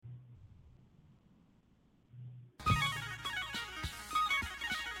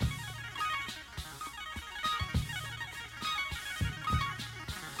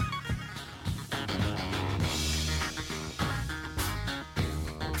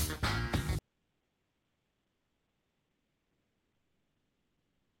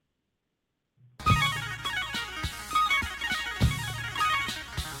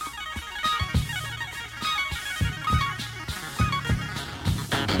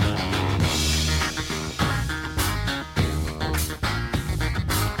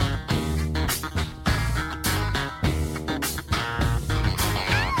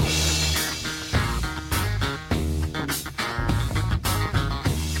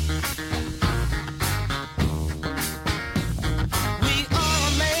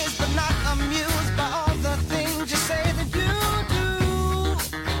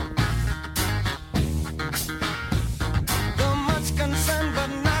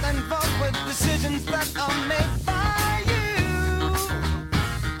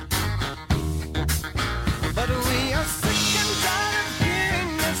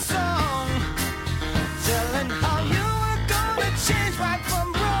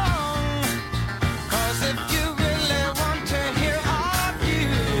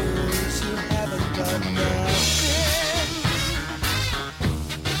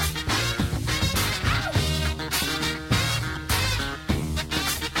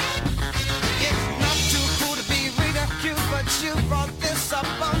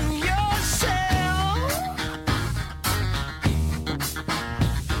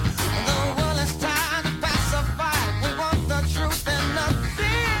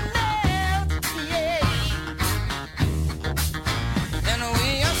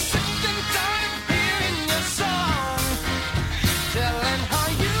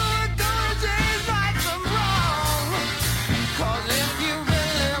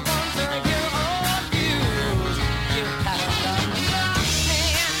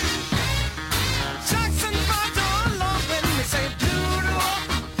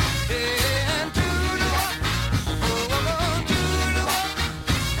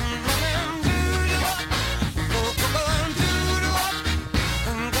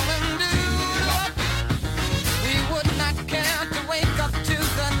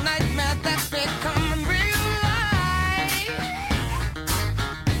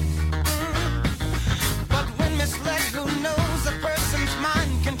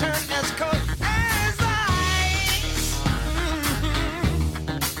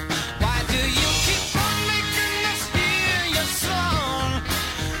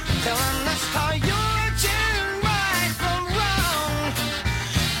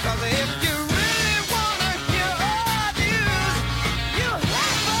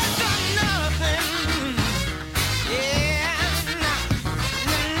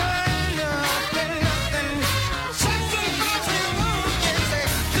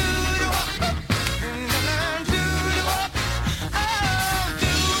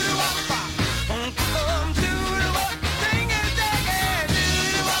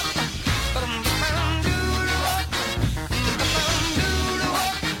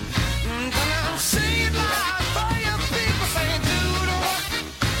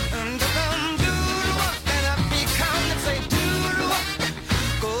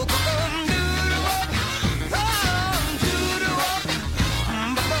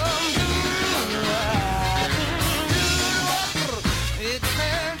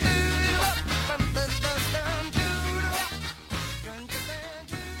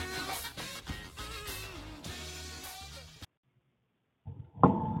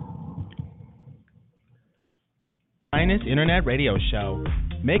finest internet radio show,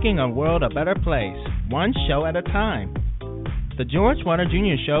 making a world a better place, one show at a time. The George Wilder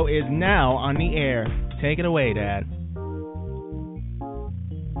Jr. Show is now on the air. Take it away, Dad.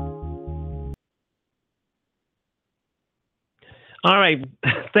 All right.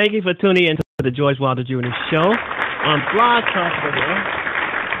 Thank you for tuning in to the George Wilder Jr. Show on Blog Talk Radio.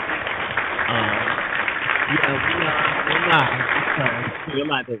 We're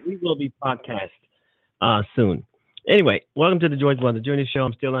live, but we will be podcast soon. Anyway, welcome to the George Wilder Jr. Show.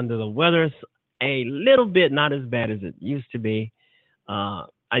 I'm still under the weather, a little bit, not as bad as it used to be.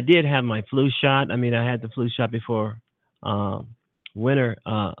 I did have my flu shot. I mean, I had the flu shot before winter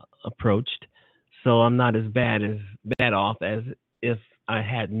approached, so I'm not as bad off as if I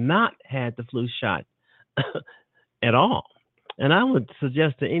had not had the flu shot at all. And I would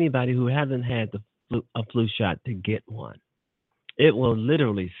suggest to anybody who hasn't had a flu shot to get one. It will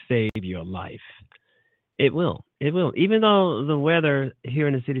literally save your life. It will. It will. Even though the weather here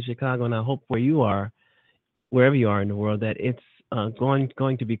in the city of Chicago, and I hope where you are, wherever you are in the world, that it's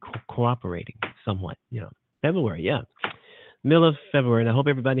going to be cooperating somewhat. You know, February, yeah, middle of February, and I hope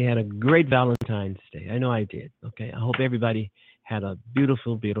everybody had a great Valentine's Day. I know I did. Okay, I hope everybody had a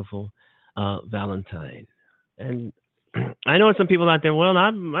beautiful, beautiful Valentine. And I know some people out there. Well,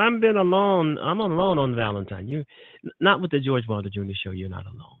 I've been alone. I'm alone on Valentine. You're not with the George Wilder Jr. Show. You're not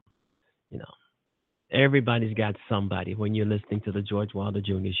alone. You know, everybody's got somebody when you're listening to the George Wilder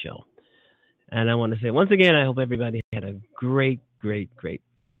Jr. Show. And I want to say once again, I hope everybody had a great, great, great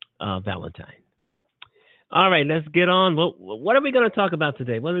Valentine. All right, let's get on. Well, what are we going to talk about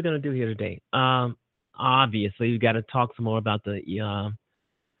today? What are we going to do here today? Obviously, we got to talk some more about the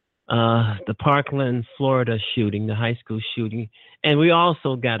Parkland, Florida shooting, the high school shooting. And we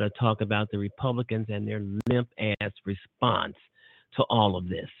also got to talk about the Republicans and their limp-ass response to all of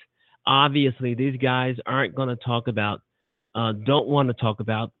this. Obviously, these guys aren't going to talk about, don't want to talk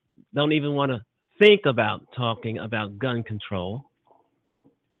about, don't even want to think about talking about gun control.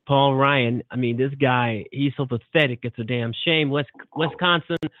 Paul Ryan, I mean, this guy, he's so pathetic. It's a damn shame.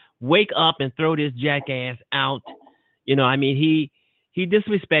 Wisconsin, wake up and throw this jackass out. You know, I mean, he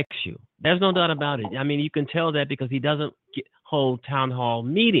disrespects you. There's no doubt about it. I mean, you can tell that because he doesn't hold town hall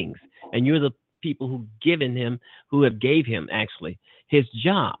meetings, and you're the people who have gave him actually his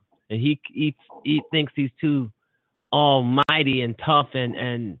job, and he thinks he's too almighty and tough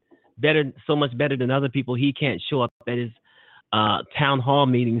and better, so much better than other people. He can't show up at his town hall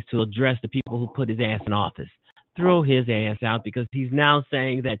meetings to address the people who put his ass in office. Throw his ass out because he's now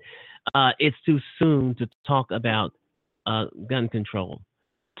saying that it's too soon to talk about gun control.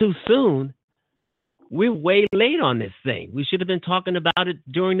 Too soon? We're way late on this thing. We should have been talking about it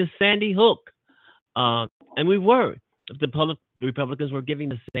during the Sandy Hook. And we were. The Republicans were giving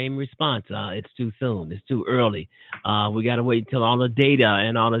the same response. It's too soon. It's too early. We got to wait until all the data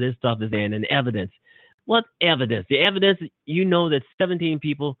and all of this stuff is in and evidence. What evidence? The evidence, you know, that 17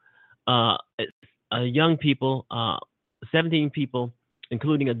 people, young people, 17 people,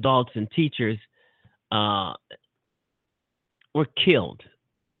 including adults and teachers, were killed.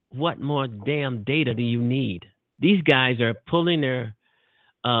 What more damn data do you need? These guys are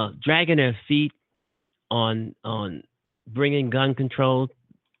dragging their feet on bringing gun control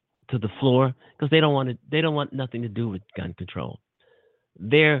to the floor because they don't want nothing to do with gun control.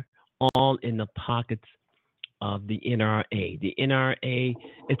 They're all in the pockets of the NRA. The NRA,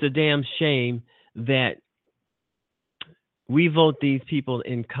 it's a damn shame that we vote these people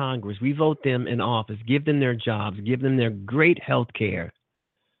in Congress. We vote them in office, give them their jobs, give them their great health care,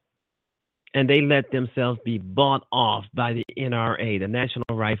 and they let themselves be bought off by the NRA, the National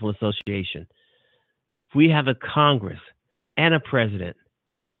Rifle Association. We have a Congress and a president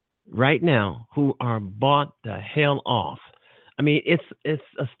right now who are bought the hell off. I mean, it's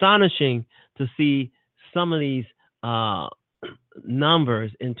astonishing to see some of these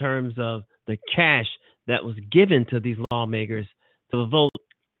numbers in terms of the cash that was given to these lawmakers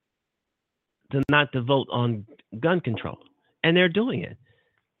not to vote on gun control, and they're doing it.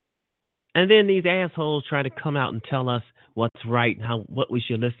 And then these assholes try to come out and tell us what's right, what we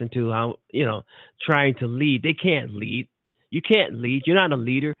should listen to, how, you know, trying to lead. They can't lead. You can't lead. You're not a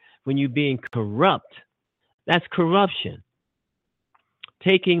leader when you're being corrupt. That's corruption.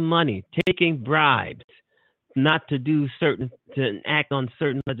 Taking money, taking bribes, not to act on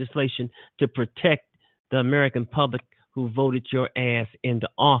certain legislation to protect the American public who voted your ass into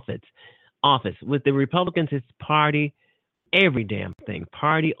office. With the Republicans, it's party every damn thing.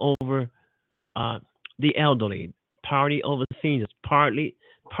 Party over the elderly, party over seniors, party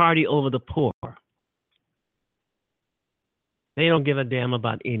over the poor. They don't give a damn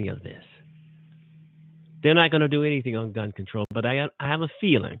about any of this. They're not going to do anything on gun control. But I have a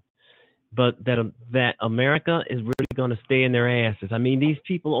feeling, but that America is really going to stay in their asses. I mean, these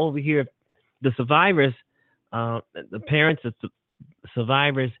people over here, the survivors, the parents of the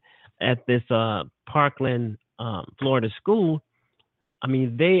survivors at this Parkland, Florida school. I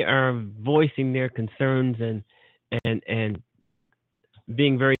mean, they are voicing their concerns and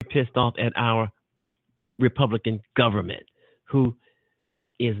being very pissed off at our Republican government, who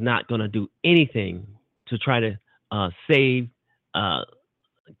is not going to do anything to try to save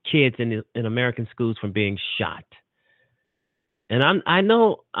kids in American schools from being shot. And I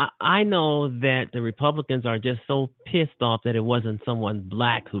know that the Republicans are just so pissed off that it wasn't someone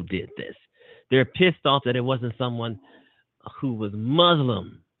black who did this. They're pissed off that it wasn't someone who was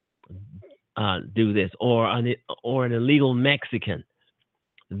Muslim do this, or an illegal Mexican.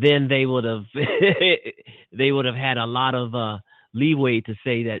 Then they would have had a lot of leeway to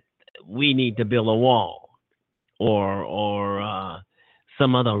say that we need to build a wall, or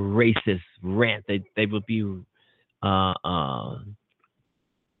some other racist rant they would be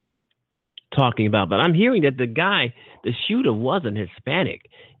talking about. But I'm hearing that the shooter, wasn't Hispanic.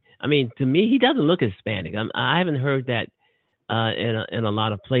 I mean, to me, he doesn't look Hispanic. I haven't heard that in a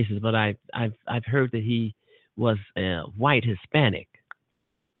lot of places, but I've heard that he was white Hispanic.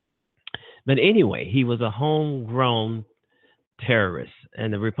 But anyway, he was a homegrown terrorist,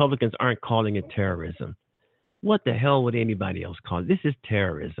 and the Republicans aren't calling it terrorism. What the hell would anybody else call it? This is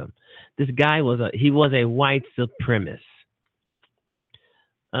terrorism. This guy was a white supremacist.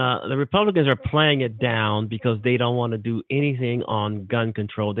 The Republicans are playing it down because they don't want to do anything on gun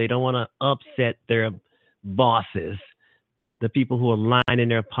control. They don't want to upset their bosses, the people who are lining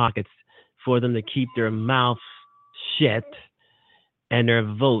their pockets for them to keep their mouth shut and their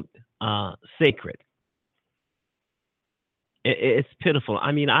vote sacred. It's pitiful.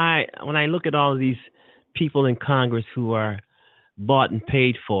 I mean, when I look at all of these people in Congress who are bought and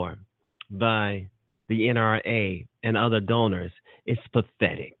paid for by the NRA and other donors, it's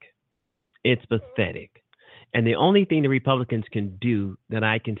pathetic. It's pathetic. And the only thing the Republicans can do that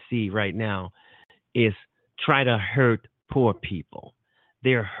I can see right now is try to hurt poor people.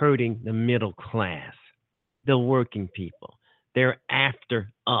 They're hurting the middle class, the working people. They're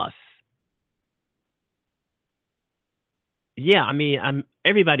after us. Yeah, I mean,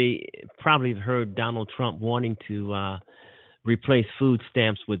 everybody probably heard Donald Trump wanting to replace food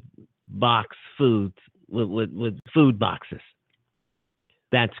stamps with box foods, with food boxes.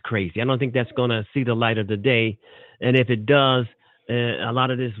 That's crazy. I don't think that's going to see the light of the day. And if it does, a lot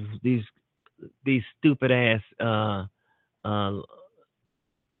of these stupid ass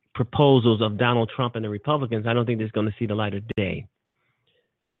proposals of Donald Trump and the Republicans, I don't think it's going to see the light of day.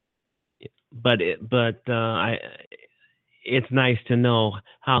 But it's nice to know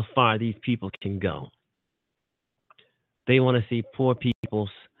how far these people can go. They want to see poor people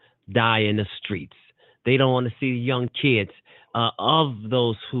die in the streets. They don't want to see young kids of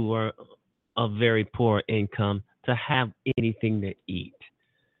those who are of very poor income to have anything to eat.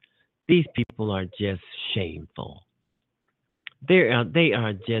 These people are just shameful. They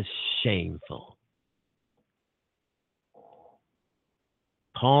are just shameful.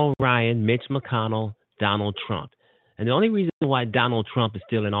 Paul Ryan, Mitch McConnell, Donald Trump. And the only reason why Donald Trump is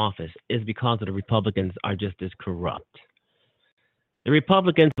still in office is because of the Republicans are just as corrupt. The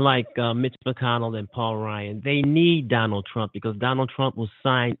Republicans like Mitch McConnell and Paul Ryan, they need Donald Trump because Donald Trump will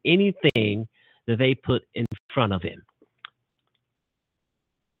sign anything that they put in front of him.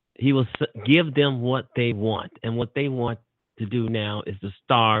 He will give them what they want. And what they want to do now is to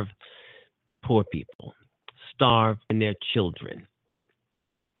starve poor people, starve their children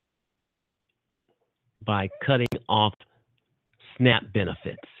by cutting off SNAP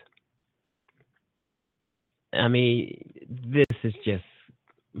benefits. I mean, this is just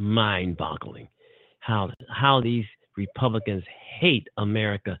mind-boggling how these Republicans hate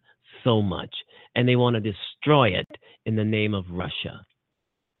America so much, and they want to destroy it in the name of Russia.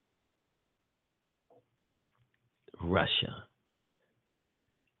 Russia.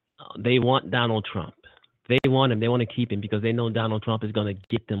 They want Donald Trump. They want him. They want to keep him because they know Donald Trump is going to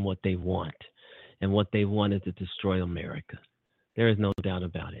get them what they want. And what they want is to destroy America. There is no doubt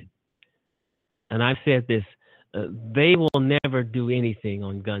about it. And I've said this, they will never do anything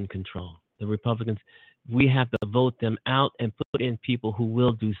on gun control. The Republicans, we have to vote them out and put in people who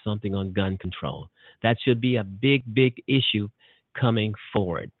will do something on gun control. That should be a big, big issue going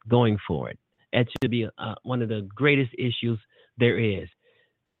forward. That should be one of the greatest issues there is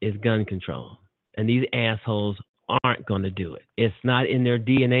gun control. And these assholes aren't going to do it. It's not in their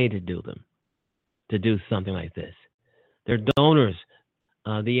DNA to do something like this. Their donors,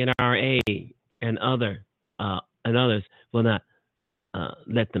 the NRA and other and others will not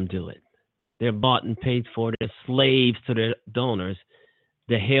let them do it. They're bought and paid for. They're slaves to their donors.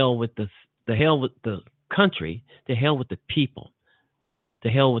 The hell with the country. The hell with the people. The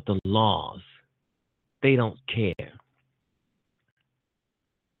hell with the laws. They don't care.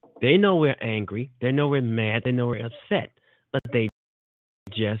 They know we're angry. They know we're mad. They know we're upset, but they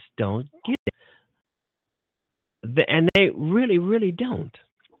just don't get it. And they really, really don't.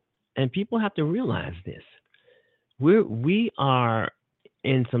 And people have to realize this. We are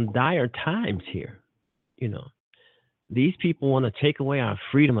in some dire times here. You know, these people want to take away our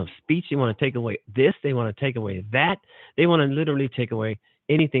freedom of speech. They want to take away this. They want to take away that. They want to literally take away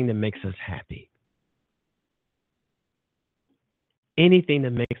anything that makes us happy. Anything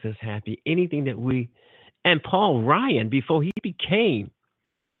that makes us happy. Anything that we. And Paul Ryan, before he became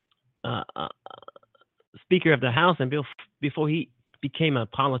Speaker of the House and before he became a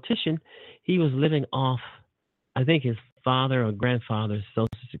politician, he was living off, I think, his father or grandfather's Social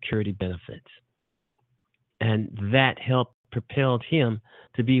Security benefits. And that helped propelled him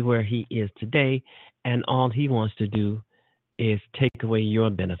to be where he is today. And all he wants to do is take away your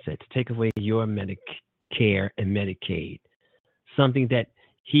benefits, take away your Medicare and Medicaid, something that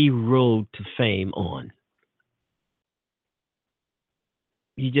he rode to fame on.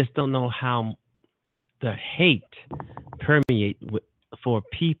 You just don't know how the hate permeate for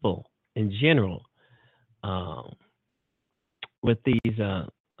people in general with these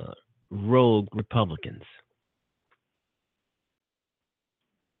rogue Republicans.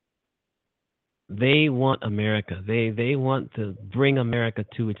 They want America. They want to bring America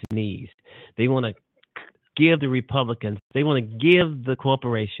to its knees. They want to give the Republicans, they want to give the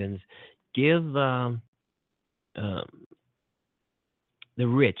corporations, give the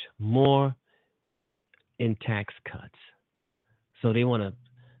rich more in tax cuts. So they want to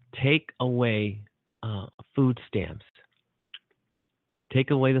take away food stamps,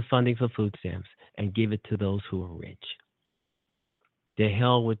 take away the funding for food stamps, and give it to those who are rich. The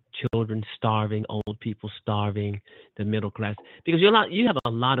hell with children starving, old people starving, the middle class. Because you have a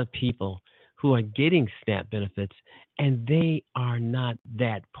lot of people who are getting SNAP benefits, and they are not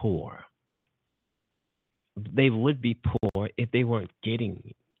that poor. They would be poor if they weren't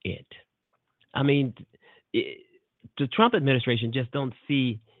getting it. I mean, the Trump administration just don't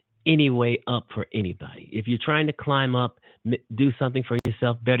see any way up for anybody. If you're trying to climb up, do something for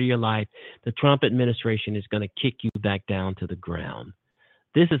yourself, better your life, the Trump administration is going to kick you back down to the ground.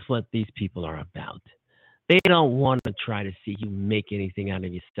 This is what these people are about. They don't want to try to see you make anything out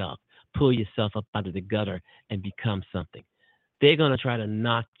of yourself, pull yourself up out of the gutter and become something. They're going to try to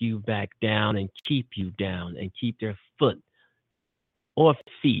knock you back down and keep you down and keep their foot or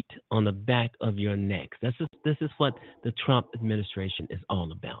feet on the back of your neck. This is what the Trump administration is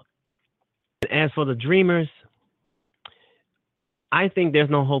all about. As for the Dreamers, I think there's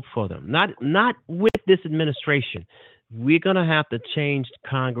no hope for them. Not with this administration. We're going to have to change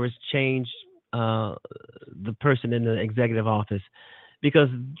Congress, change the person in the executive office, because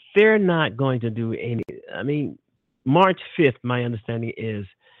they're not going to do any. I mean, March 5th, my understanding is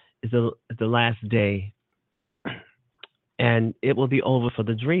the last day, and it will be over for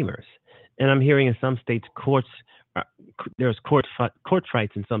the Dreamers. And I'm hearing in some states there's court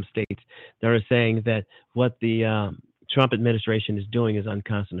fights in some states that are saying that what the Trump administration is doing is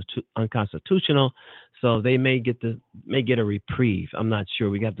unconstitutional. So they may get a reprieve. I'm not sure.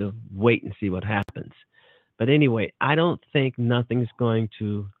 We got to wait and see what happens. But anyway, I don't think nothing's going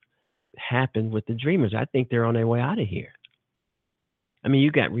to happen with the Dreamers. I think they're on their way out of here. I mean,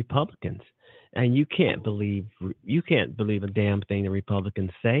 you got Republicans, and you can't believe a damn thing the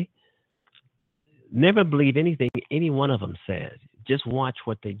Republicans say. Never believe anything any one of them says. Just watch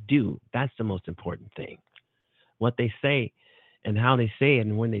what they do. That's the most important thing. What they say and how they say it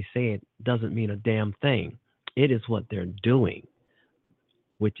and when they say it doesn't mean a damn thing. It is what they're doing,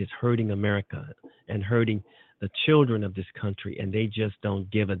 which is hurting America and hurting the children of this country, and they just don't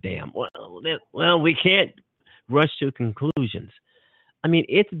give a damn. Well, we can't rush to conclusions. I mean,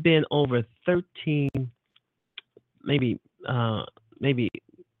 it's been over 13, maybe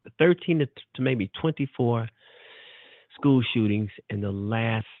 13 to maybe 24 school shootings in the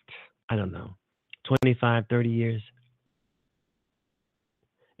last, 25, 30 years.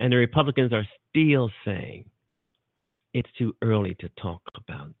 And the Republicans are still saying it's too early to talk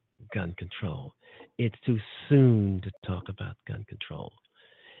about gun control. It's too soon to talk about gun control.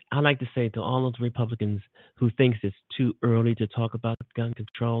 I like to say to all those Republicans who thinks it's too early to talk about gun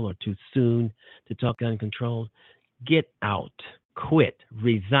control or too soon to talk gun control, get out, quit,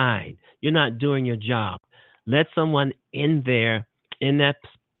 resign. You're not doing your job. Let someone in there, in that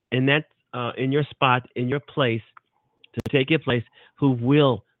in your spot, in your place, to take your place, who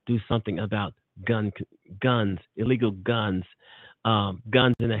will do something about guns, illegal guns,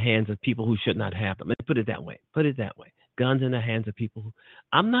 guns in the hands of people who should not have them. Let's put it that way. Put it that way. Guns in the hands of people who.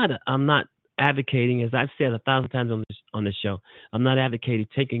 I'm not advocating, as I've said 1,000 times on this show. I'm not advocating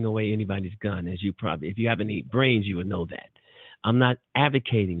taking away anybody's gun. As you probably, if you have any brains, you would know that. I'm not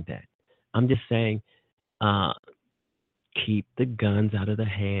advocating that. I'm just saying, keep the guns out of the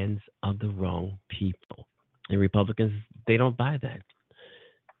hands of the wrong people. And Republicans, they don't buy that.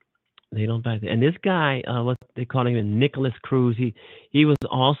 They don't buy that. And this guy, what they call him, Nicholas Cruz, he was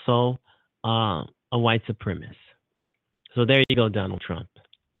also a white supremacist. So there you go, Donald Trump,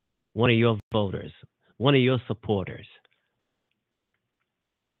 one of your voters, one of your supporters.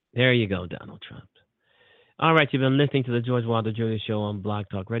 There you go, Donald Trump. All right, you've been listening to the George Wilder Jr. Show on Blog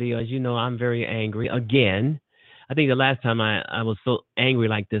Talk Radio. As you know, I'm very angry again. I think the last time I was so angry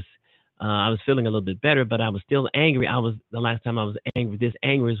like this, I was feeling a little bit better, but I was still angry. The last time I was angry. This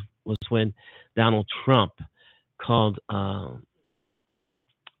anger was when Donald Trump called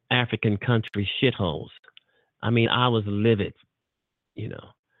African countries shitholes. I mean, I was livid, you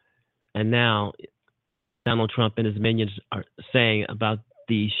know. And now Donald Trump and his minions are saying about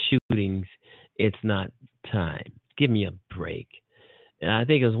these shootings, it's not time. Give me a break. And I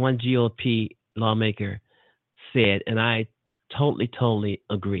think it was one GOP lawmaker said, and I totally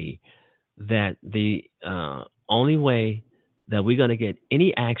agree, that the only way that we're going to get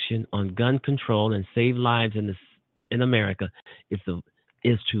any action on gun control and save lives in America is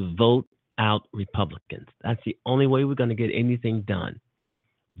to vote out Republicans. That's the only way we're going to get anything done.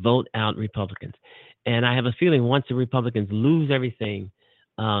 Vote out Republicans. And I have a feeling once the Republicans lose everything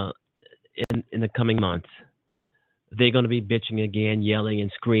in the coming months, they're going to be bitching again, yelling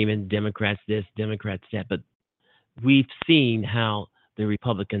and screaming, Democrats this, Democrats that. But we've seen how the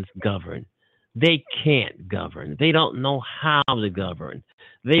Republicans govern. They can't govern. They don't know how to govern.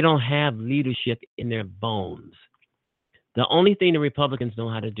 They don't have leadership in their bones. The only thing the Republicans know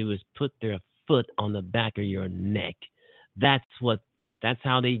how to do is put their foot on the back of your neck. That's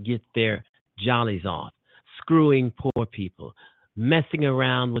how they get their jollies off. Screwing poor people, messing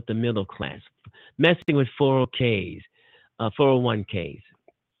around with the middle class, messing with 401ks,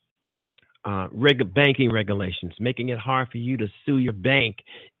 banking regulations, making it hard for you to sue your bank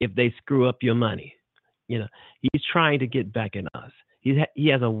if they screw up your money. You know, he's trying to get back at us. He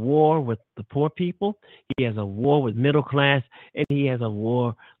has a war with the poor people. He has a war with middle class, and he has a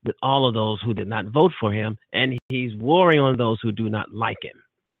war with all of those who did not vote for him, and he's warring on those who do not like him.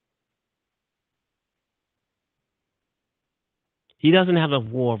 He doesn't have a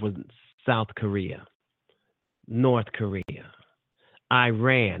war with South Korea, North Korea,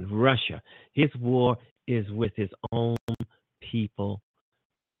 Iran, Russia. His war is with his own people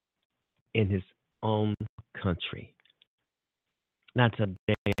in his own country. That's a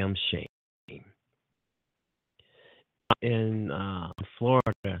damn shame. In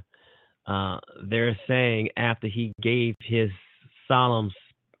Florida, they're saying after he gave his solemn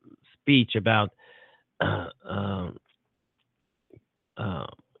speech about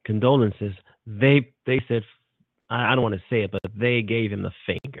condolences, they said, I don't want to say it, but they gave him the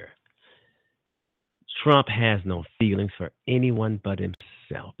finger. Trump has no feelings for anyone but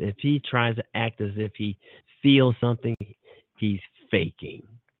himself. If he tries to act as if he feels something, he's faking.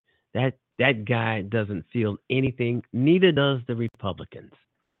 That guy doesn't feel anything, neither does the Republicans.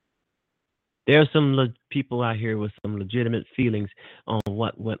 There are some people out here with some legitimate feelings on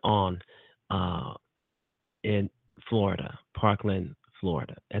what went on in Florida, Parkland,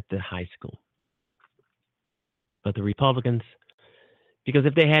 Florida, at the high school. But the Republicans, because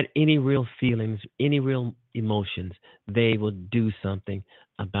if they had any real feelings, any real emotions, they would do something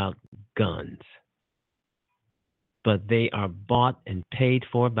about guns. But they are bought and paid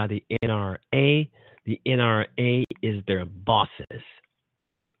for by the NRA. The NRA is their bosses.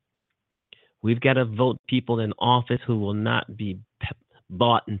 We've got to vote people in office who will not be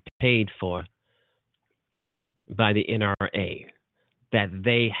bought and paid for by the NRA, that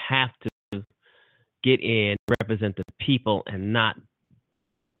they have to get in, represent the people, and not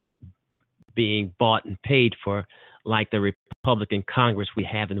being bought and paid for like the Republican Congress we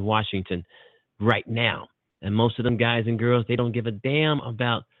have in Washington right now. And most of them guys and girls, they don't give a damn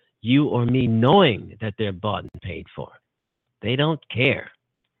about you or me knowing that they're bought and paid for. They don't care.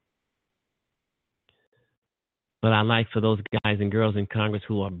 But I like for those guys and girls in Congress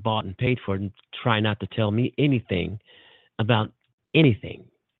who are bought and paid for and try not to tell me anything about anything.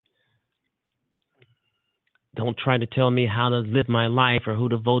 Don't try to tell me how to live my life or who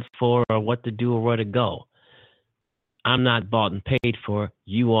to vote for or what to do or where to go. I'm not bought and paid for.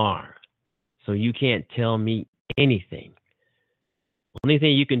 You are. So you can't tell me anything. Only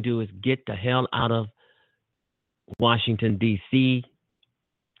thing you can do is get the hell out of Washington, D.C.,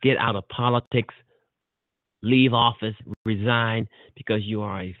 get out of politics, leave office, resign, because you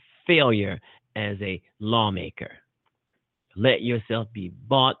are a failure as a lawmaker. Let yourself be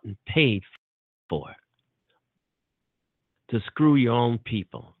bought and paid for to screw your own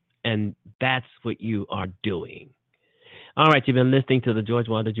people. And that's what you are doing. All right, you've been listening to the George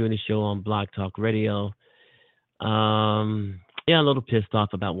Wilder Jr. Show on Blog Talk Radio. Yeah, a little pissed off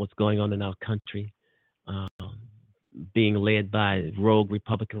about what's going on in our country, being led by rogue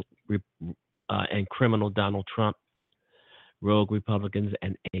Republican and criminal Donald Trump, rogue Republicans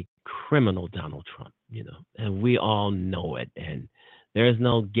and a criminal Donald Trump, and we all know it, and there is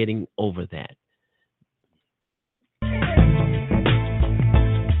no getting over that.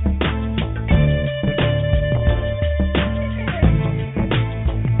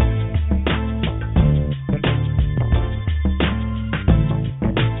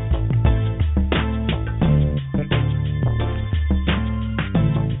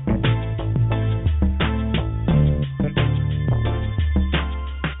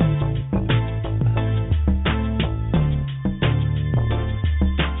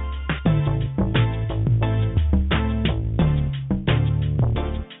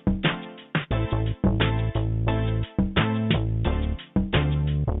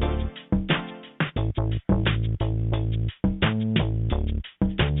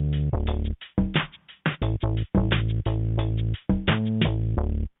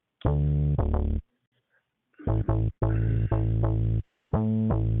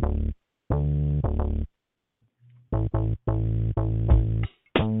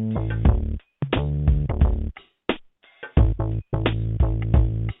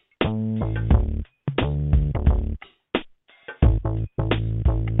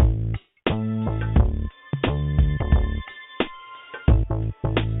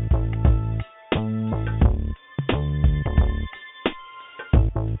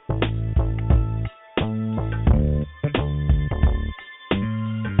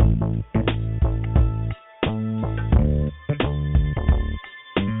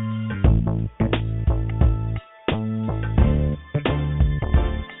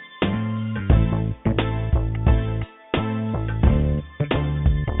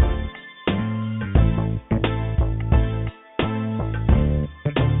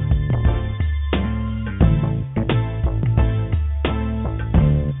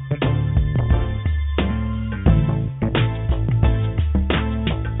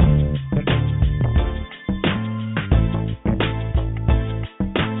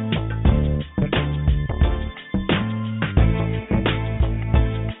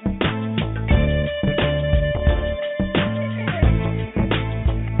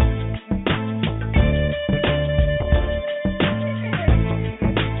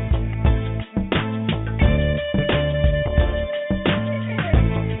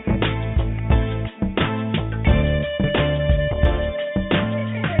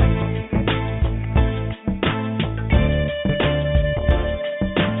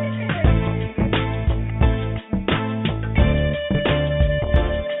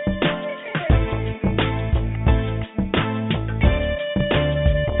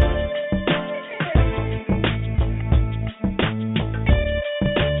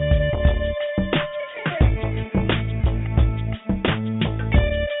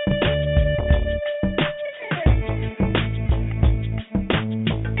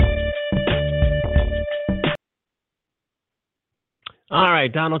 All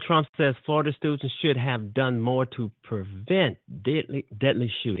right, Donald Trump says Florida students should have done more to prevent deadly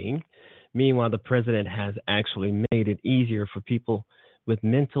shooting. Meanwhile, the president has actually made it easier for people with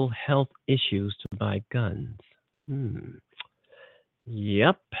mental health issues to buy guns.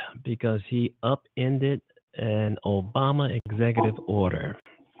 Yep, because he upended an Obama executive order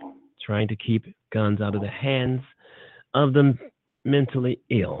trying to keep guns out of the hands of the mentally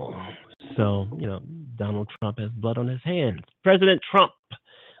ill. So, Donald Trump has blood on his hands. President Trump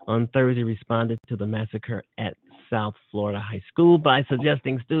on Thursday responded to the massacre at South Florida High School by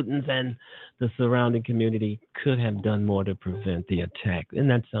suggesting students and the surrounding community could have done more to prevent the attack. Isn't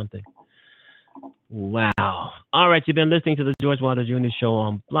that something? Wow. All right, you've been listening to the George Wilder Jr. Show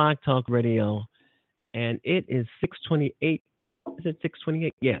on Blog Talk Radio, and it is 6:28. Is it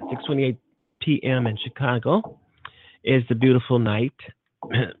 6:28? Yeah, 6:28 p.m. in Chicago. It's a beautiful night.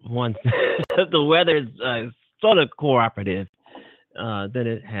 Once the weather is sort of cooperative than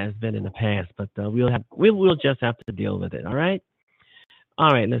it has been in the past, but we'll just have to deal with it. All right,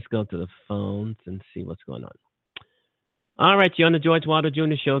 let's go to the phones and see what's going on. All right, you're on the George Wilder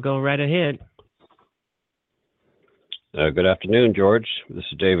Jr. Show. Go right ahead. Good afternoon, George. This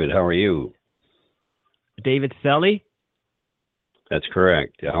is David. How are you? David Selley? That's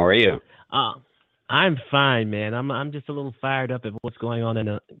correct. How are you? Uh, I'm fine, man. I'm just a little fired up at what's going on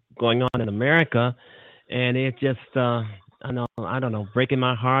in America, and it just I don't know, breaking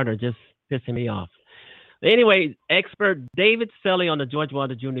my heart or just pissing me off. Anyway, expert David Selley on the George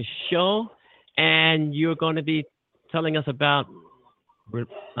Wilder Jr. Show, and you're going to be telling us about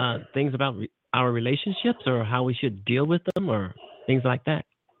things about our relationships or how we should deal with them or things like that.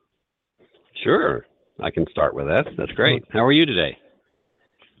 Sure. I can start with that. That's great. How are you today?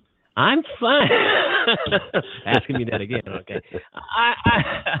 I'm fine. Asking me that again. Okay.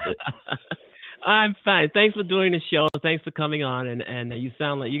 I'm fine. Thanks for doing the show. Thanks for coming on. And you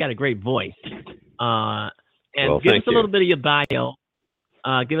sound like you got a great voice. And give us a little bit of your bio.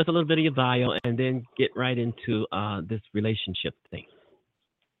 Give us a little bit of your bio and then get right into this relationship thing.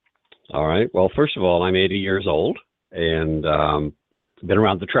 All right. Well, first of all, I'm 80 years old and been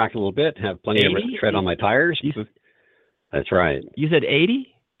around the track a little bit, have plenty of tread on my tires. That's right. You said 80?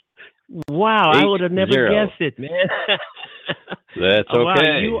 Wow, I would have never guessed it, man. That's okay.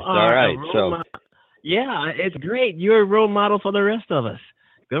 Wow, you are all right. Yeah, it's great. You're a role model for the rest of us.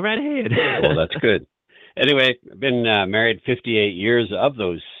 Go right ahead. Well, that's good. Anyway, I've been married 58 years of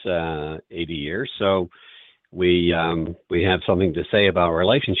those 80 years, so we have something to say about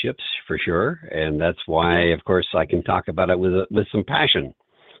relationships for sure, and that's why, of course, I can talk about it with some passion.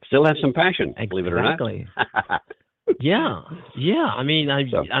 Still have some passion, believe it or not. Exactly. Yeah. I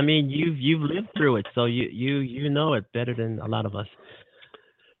mean, you've lived through it, so you know it better than a lot of us.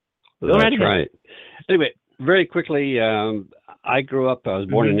 That's right. Anyway, very quickly, I grew up. I was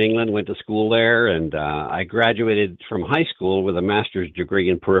born in England, went to school there, and I graduated from high school with a master's degree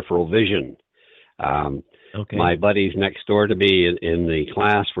in peripheral vision. Okay. My buddies next door to me in the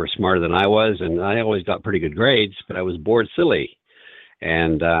class were smarter than I was, and I always got pretty good grades, but I was bored silly.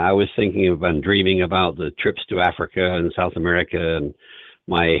 And I was thinking and dreaming about the trips to Africa and South America, and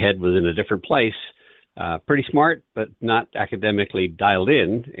my head was in a different place. Pretty smart, but not academically dialed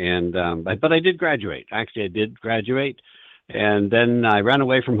in. And but I did graduate. Actually, I did graduate, and then I ran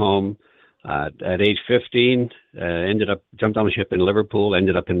away from home at age 15. Jumped on a ship in Liverpool.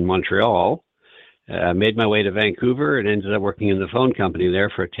 Ended up in Montreal. Made my way to Vancouver and ended up working in the phone company there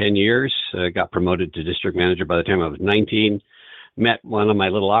for 10 years. Got promoted to district manager by the time I was 19. Met one of my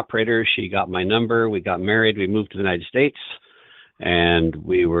little operators. She got my number. We got married. We moved to the United States, and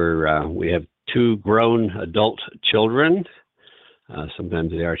we have 2 grown adult children.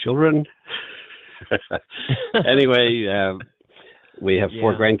 Sometimes they are children. Anyway, we have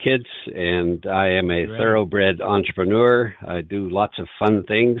 4 grandkids, and I am a thoroughbred entrepreneur. I do lots of fun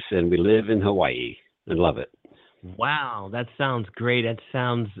things, and we live in Hawaii and love it. Wow, that sounds great. It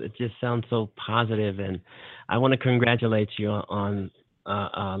just sounds so positive, and I want to congratulate you on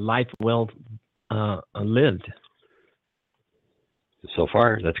life well lived. So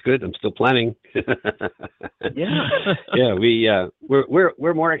far, that's good. I'm still planning. Yeah, yeah.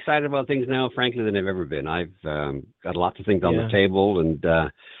 We're more excited about things now, frankly, than I've ever been. I've got lots of things on the table, and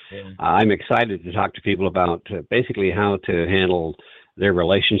I'm excited to talk to people about basically how to handle their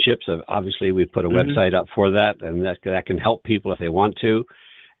relationships. Obviously, we've put a website up for that, and that can help people if they want to.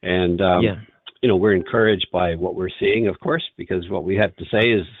 And we're encouraged by what we're seeing, of course, because what we have to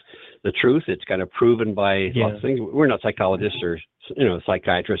say is the truth. It's kind of proven by lots of things. We're not psychologists or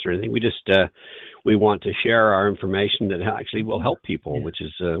psychiatrists or anything. We just we want to share our information that actually will help people, which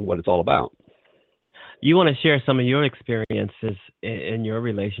is what it's all about. You want to share some of your experiences in your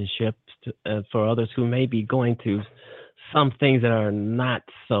relationships for others who may be going through some things that are not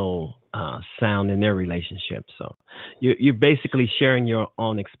so sound in their relationship. So you're basically sharing your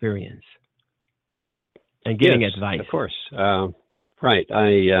own experience and giving advice. Of course. Right.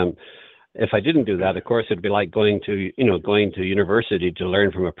 If I didn't do that, of course, it'd be like going to university to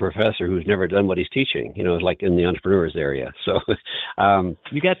learn from a professor who's never done what he's teaching, like in the entrepreneurs area. So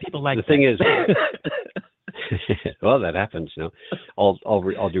you got people like the thing is, well, that happens,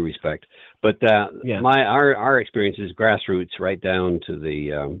 all due respect. But our experience is grassroots, right down to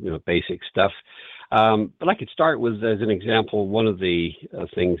the basic stuff. But I could start with, as an example, one of the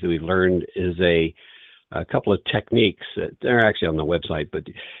things that we've learned is a couple of techniques that are actually on the website, but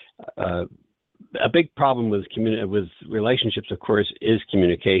a big problem with relationships, of course, is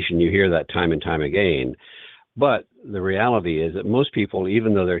communication. You hear that time and time again. But the reality is that most people,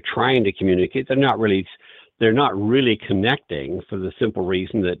 even though they're trying to communicate, they're not really connecting, for the simple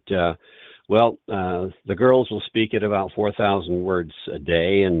reason that, the girls will speak at about 4,000 words a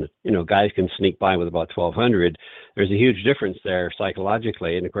day, and, guys can sneak by with about 1,200. There's a huge difference there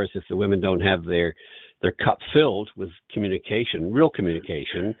psychologically. And of course, if the women don't have their their cup filled with communication, real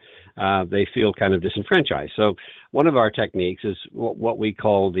communication, they feel kind of disenfranchised. So one of our techniques is what we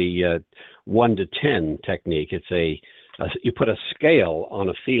call the 1 to 10 technique. It's you put a scale on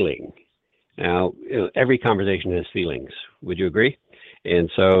a feeling. Now, every conversation has feelings. Would you agree? And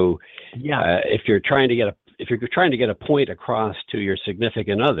so, if you're trying to get a point across to your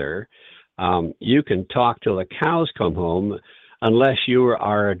significant other, you can talk till the cows come home, unless you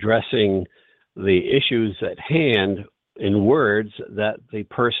are addressing the issues at hand in words that the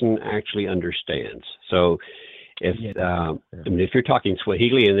person actually understands. So if you're talking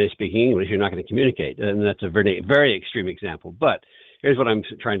Swahili and they speak English, you're not going to communicate. And that's a very, very extreme example. But here's what I'm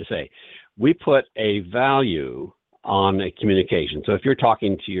trying to say. We put a value on a communication. So if you're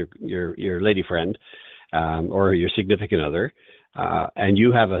talking to your lady friend or your significant other, and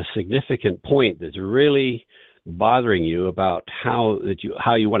you have a significant point that's really bothering you about how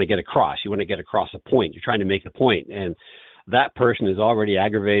you want to get across. You want to get across a point. You're trying to make a point, and that person is already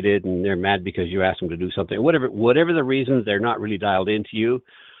aggravated and they're mad because you asked them to do something. Whatever the reasons, they're not really dialed into you.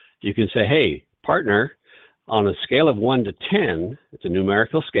 You can say, "Hey, partner, on a scale of 1 to 10, it's a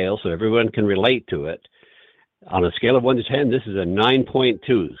numerical scale, so everyone can relate to it. On a scale of 1 to 10, this is a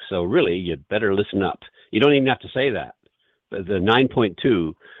 9.2. So really, you'd better listen up." You don't even have to say that. But the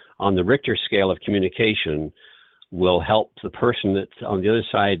 9.2 on the Richter scale of communication will help the person that's on the other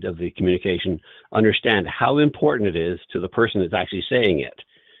side of the communication understand how important it is to the person that's actually saying it.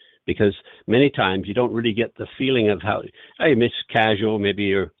 Because many times you don't really get the feeling of how, hey, it's casual, maybe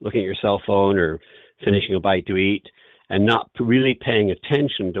you're looking at your cell phone or finishing a bite to eat and not really paying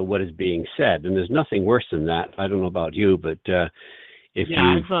attention to what is being said. And there's nothing worse than that. I don't know about you, but if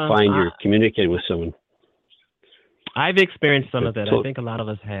you find you're communicating with someone. I've experienced some of that. I think a lot of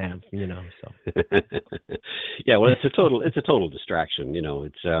us have, so. Yeah, well, it's a total distraction,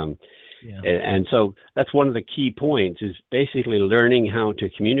 it's, and so that's one of the key points is basically learning how to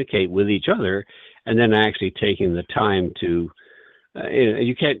communicate with each other and then actually taking the time to,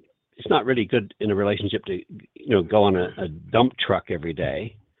 it's not really good in a relationship to, go on a dump truck every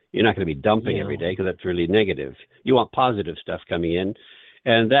day. You're not going to be dumping every day because that's really negative. You want positive stuff coming in.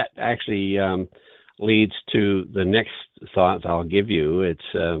 And that actually, leads to the next thought I'll give you.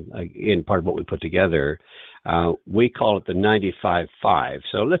 It's again part of what we put together. We call it the 95-5.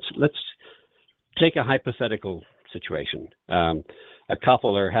 So let's take a hypothetical situation. A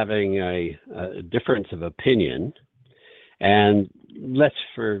couple are having a difference of opinion, and let's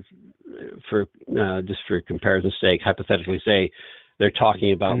just for comparison's sake, hypothetically say they're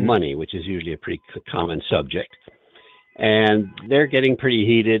talking about money, which is usually a pretty common subject, and they're getting pretty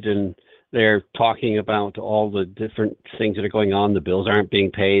heated and they're talking about all the different things that are going on. The bills aren't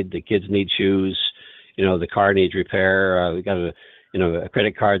being paid. The kids need shoes. The car needs repair. We got a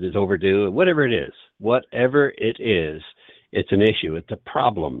credit card that's overdue. Whatever it is, it's an issue. It's a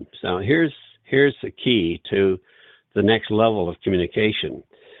problem. So here's the key to the next level of communication.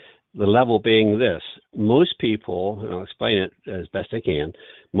 The level being this: most people, and I'll explain it as best I can.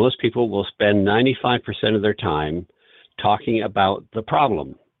 Most people will spend 95% of their time talking about the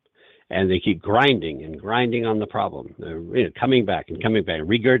problem. And they keep grinding on the problem, coming back,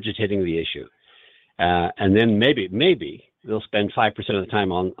 regurgitating the issue, and then maybe they'll spend 5% of the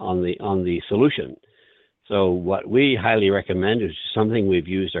time on the solution. So what we highly recommend is something we've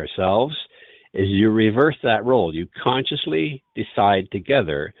used ourselves: is you reverse that role. You consciously decide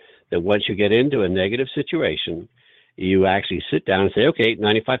together that once you get into a negative situation, you actually sit down and say, "Okay,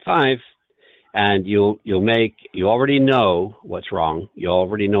 95-5." And you already know what's wrong. You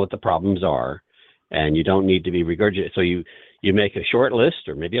already know what the problems are, and you don't need to be regurgitated. So you make a short list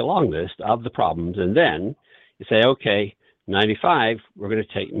or maybe a long list of the problems, and then you say, okay, 95, we're going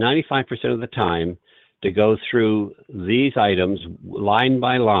to take 95% of the time to go through these items line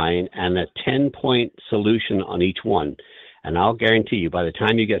by line and a 10-point solution on each one. And I'll guarantee you, by the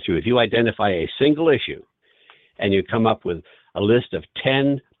time you get through, if you identify a single issue and you come up with a list of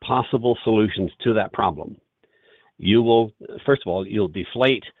 10 possible solutions to that problem, you will, first of all, you'll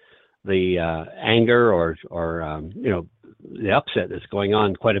deflate the anger or the upset that's going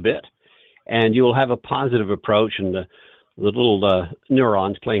on quite a bit, and you will have a positive approach, and the little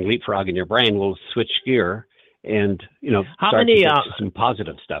neurons playing leapfrog in your brain will switch gear and start to get some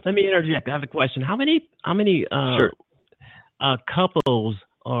positive stuff. Let me interject. I have a question. How many Sure. Couples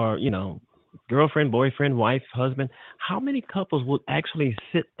are girlfriend, boyfriend, wife, husband, how many couples will actually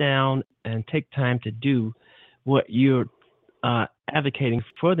sit down and take time to do what you're advocating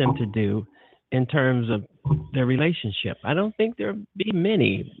for them to do in terms of their relationship? I don't think there'll be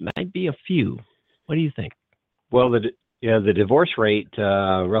many. Might be a few. What do you think? Well, the Yeah, the divorce rate,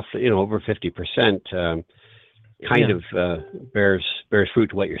 roughly, over 50%, kind of bears fruit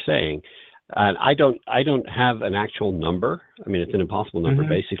to what you're saying. And I don't have an actual number. I mean, it's an impossible number,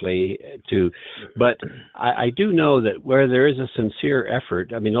 basically, but I do know that where there is a sincere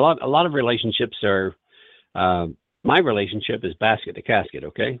effort. I mean, a lot of relationships are. My relationship is basket to casket.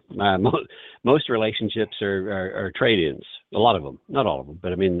 Okay, most relationships are trade-ins. A lot of them, not all of them,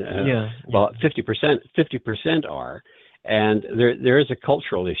 but I mean, well, 50% are. And there is a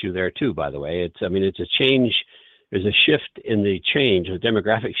cultural issue there too, by the way. It's a change. There's a shift in the change, a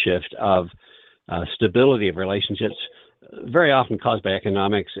demographic shift of stability of relationships, very often caused by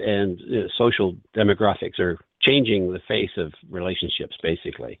economics and social demographics are changing the face of relationships.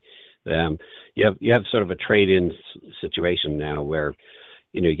 Basically, you have sort of a trade-in situation now where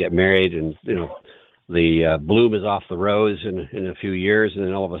you get married and the bloom is off the rose in a few years, and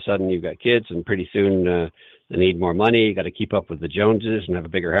then all of a sudden you've got kids, and pretty soon they need more money. You got to keep up with the Joneses and have a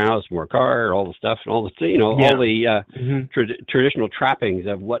bigger house, more car, all the stuff, and all the all the traditional trappings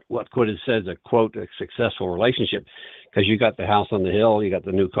of what could have said a quote a successful relationship, because you got the house on the hill, you got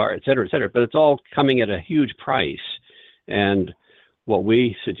the new car, et cetera, et cetera. But it's all coming at a huge price. And what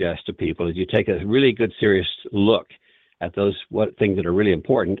we suggest to people is you take a really good, serious look at those things that are really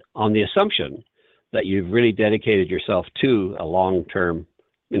important, on the assumption that you've really dedicated yourself to a long-term,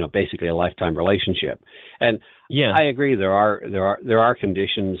 basically a lifetime relationship. And I agree, there are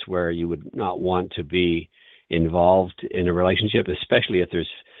conditions where you would not want to be involved in a relationship, especially if there's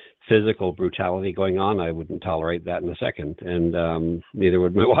physical brutality going on. I wouldn't tolerate that in a second, and neither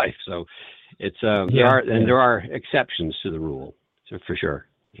would my wife. So it's there are exceptions to the rule, so for sure.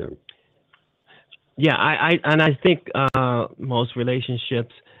 So. Yeah, I think most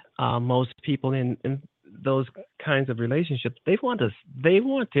relationships, most people in those kinds of relationships, they want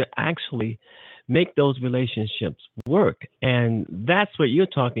to actually make those relationships work, and that's what you're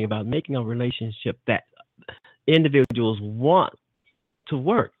talking about, making a relationship that individuals want to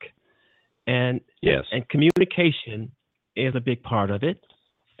work. And and communication is a big part of it.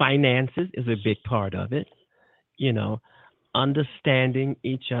 Finances is a big part of it. Understanding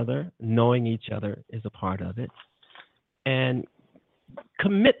each other, knowing each other is a part of it. And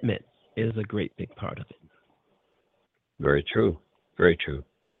commitment is a great big part of it. Very true. Very true.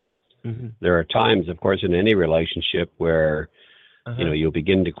 Mm-hmm. There are times, of course, in any relationship where, you'll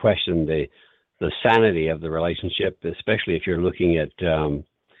begin to question the sanity of the relationship, especially if you're looking at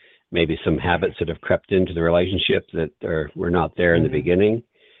maybe some habits that have crept into the relationship that were not there in the beginning.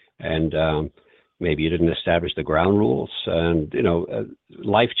 And maybe you didn't establish the ground rules, and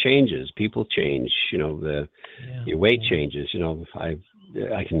life changes, people change. Your weight changes.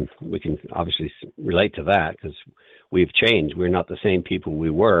 We can obviously relate to that because we've changed. We're not the same people we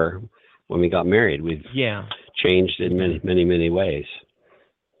were when we got married. We've changed in many ways.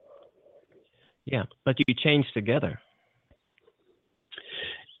 Yeah, but you change together.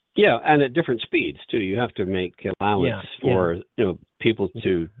 Yeah, and at different speeds too. You have to make allowance for people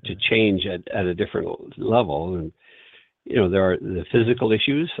to change at a different level, and there are the physical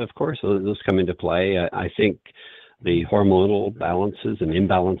issues, of course, those come into play. I think the hormonal balances and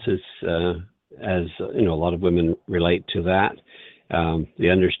imbalances, as a lot of women relate to that. The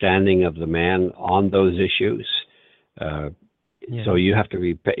understanding of the man on those issues. So you have to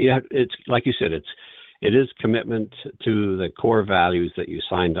be. It's like you said. It is commitment to the core values that you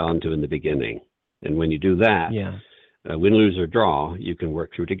signed on to in the beginning. And when you do that, win, lose, or draw, you can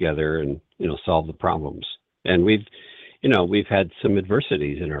work through together and, solve the problems. And we've had some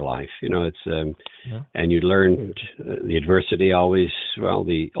adversities in our life, and you learn the adversity always,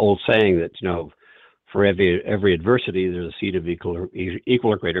 the old saying that, for every adversity, there's a seed of equal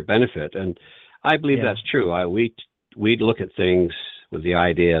or greater benefit. And I believe that's true. We look at things with the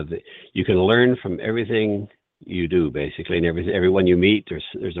idea that you can learn from everything you do, basically, and everyone you meet.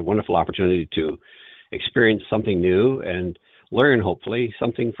 There's a wonderful opportunity to experience something new and learn, hopefully,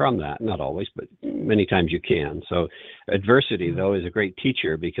 something from that. Not always, but many times you can. So adversity, though, is a great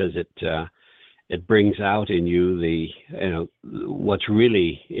teacher because it brings out in you what's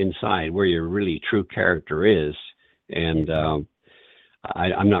really inside, where your really true character is. And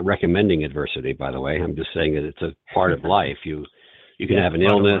I'm not recommending adversity, by the way. I'm just saying that it's a part of life. You can have an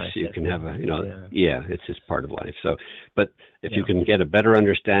illness, you can have it's just part of life. So, but if you can get a better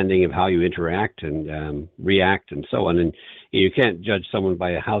understanding of how you interact and react and so on, and you can't judge someone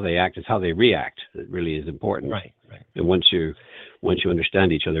by how they act, it's how they react. It really is important. Right. And once you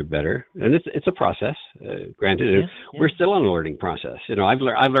understand each other better, and it's a process, granted, we're still on a learning process. I've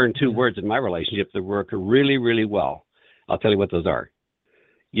learned two words in my relationship that work really, really well. I'll tell you what those are: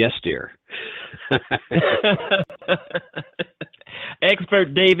 Yes, dear.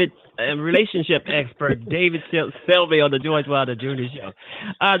 Expert David, relationship expert David Selley on the George Wilder Jr. Show.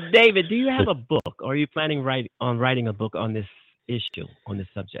 David, do you have a book, or are you planning on writing a book on this issue, on this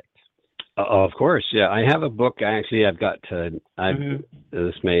subject? Of course, yeah. I have a book. Actually, I've got. This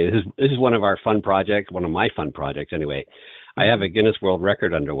is one of our fun projects. One of my fun projects, anyway. I have a Guinness World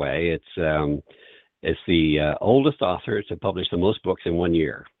Record underway. It's the oldest author to publish the most books in 1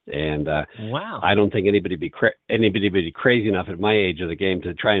 year, and wow! I don't think anybody be crazy enough at my age of the game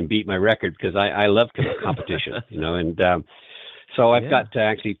to try and beat my record, because I love competition, And so I've got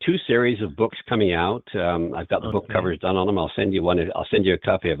actually 2 series of books coming out. I've got the book covers done on them. I'll send you one. I'll send you a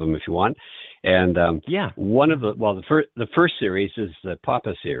copy of them if you want. And one of the first series is the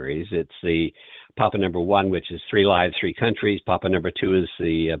Papa series. It's the Papa number 1, which is 3 Lives, 3 Countries. Papa number 2 is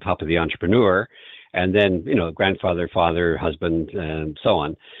the Papa the Entrepreneur. And then, grandfather, father, husband, and so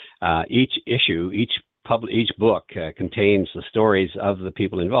on. Each issue, each book contains the stories of the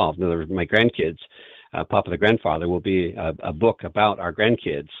people involved. In other words, my grandkids, Papa the Grandfather, will be a book about our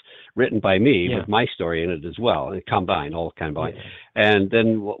grandkids, written by me with my story in it as well, all combined. Yeah. And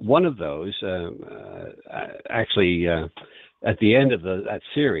then one of those, actually, at the end of that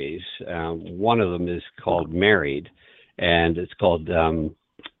series, one of them is called Married, and it's called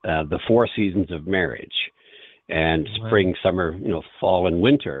The 4 Seasons of Marriage, and spring, summer, fall, and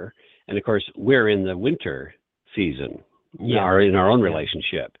winter. And of course, we're in the winter season, in our own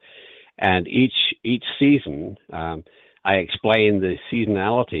relationship. And each season, I explain the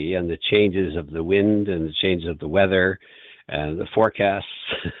seasonality and the changes of the wind and the changes of the weather and the forecasts,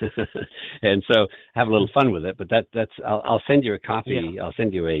 and so have a little fun with it. But I'll send you a copy. Yeah. I'll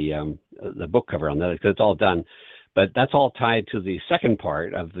send you the book cover on that, because it's all done. But that's all tied to the second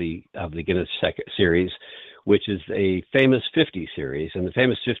part of the Guinness series, which is a Famous 50 series. And the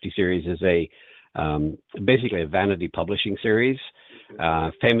Famous 50 series is basically a vanity publishing series.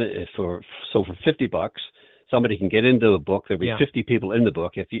 For $50, somebody can get into a book. There'll be 50 people in the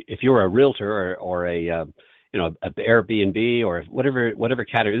book. If you're a realtor or a Airbnb or whatever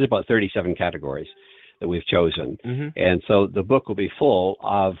category, there's about 37 categories that we've chosen, and so the book will be full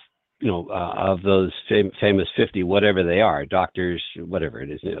of those famous 50, whatever they are, doctors, whatever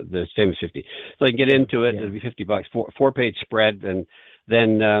it is, the famous 50. So they can get into it. It'll be $50, 4-page spread, and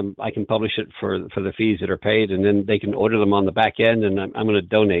then I can publish it for the fees that are paid, and then they can order them on the back end, and I'm going to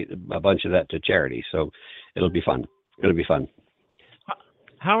donate a bunch of that to charity. So it'll be fun.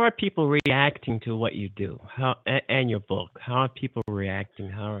 How are people reacting to what you do? And your book? How are people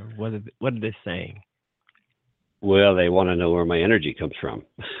reacting? What are they saying? Well, they want to know where my energy comes from.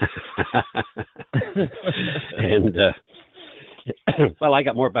 And well, I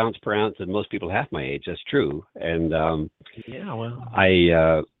got more bounce per ounce than most people half my age. That's true. And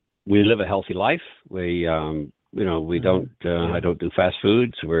we live a healthy life. We don't. I don't do fast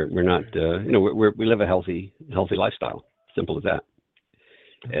foods. We're not. We live a healthy lifestyle. Simple as that.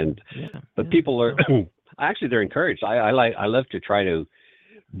 And but people are actually, they're encouraged. I love to try to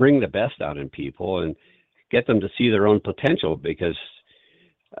bring the best out in people and get them to see their own potential, because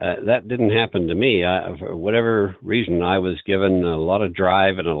that didn't happen to me. For whatever reason, I was given a lot of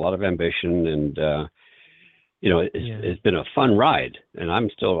drive and a lot of ambition, and it's been a fun ride, and I'm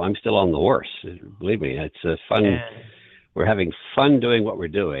still on the horse. Believe me, it's fun. Yeah. We're having fun doing what we're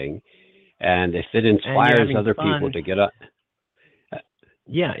doing, and if it inspires other people to get up.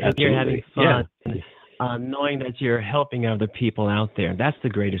 If you're having fun, knowing that you're helping other people out there, that's the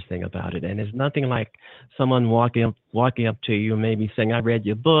greatest thing about it. And it's nothing like someone walking up to you, maybe saying, "I read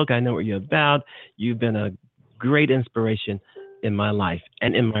your book. I know what you're about. You've been a great inspiration in my life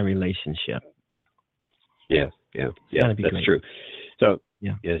and in my relationship." Yeah, that's true. So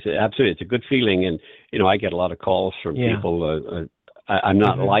yes, absolutely, it's a good feeling, and I get a lot of calls from people. I'm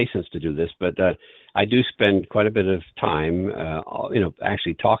not licensed to do this, but I do spend quite a bit of time,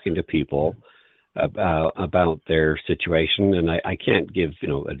 actually talking to people about their situation, and I can't give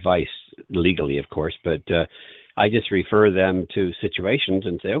advice legally, of course, but I just refer them to situations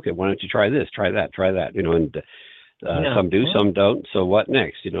and say, okay, why don't you try this, try that, and some do, some don't. So what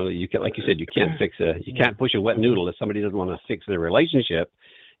next? You can, like you said, you can't push a wet noodle. If somebody doesn't want to fix their relationship,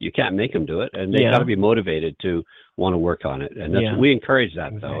 you can't make them do it, and they've got to be motivated to want to work on it. And we encourage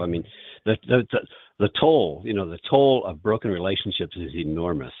that, though. I mean, the toll of broken relationships is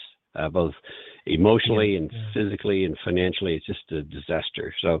enormous, both emotionally and physically and financially. It's just a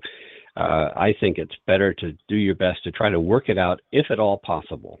disaster. So I think it's better to do your best to try to work it out, if at all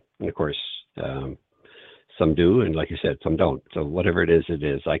possible. And of course, Some do, and like you said, some don't. So whatever it is, it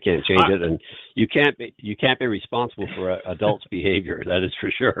is. I can't change it, and you can't be responsible for adults' behavior. That is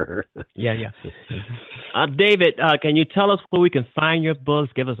for sure. Yeah. David, can you tell us where we can find your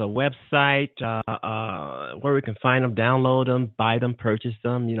books? Give us a website where we can find them, download them, buy them, purchase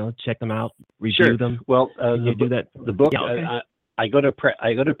them. Check them out, review them. Well, you do that. The book. Yeah, okay. I go to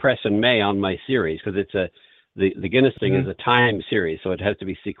press in May on my series because it's the Guinness thing is a time series, so it has to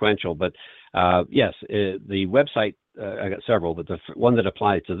be sequential. But yes, the website, I got several, but the one that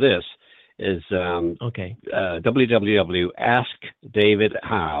applies to this is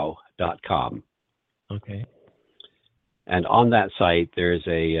www.askdavidhow.com. Okay. And on that site, there's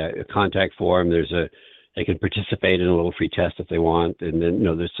a contact form. They can participate in a little free test if they want, and then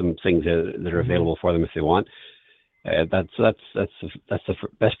there's some things that are available for them if they want. That's the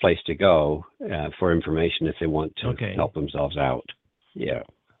best place to go for information if they want to help themselves out. Yeah.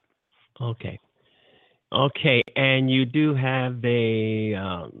 Okay. And you do have a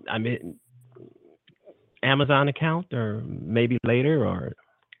Amazon account, or maybe later, or?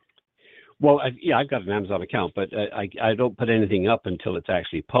 Well, I've got an Amazon account, but I don't put anything up until it's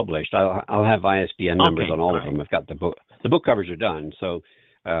actually published. I'll have ISBN numbers on all of them. I've got the book. The book covers are done, so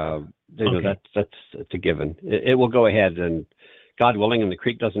that's a given. It will go ahead, and God willing, and the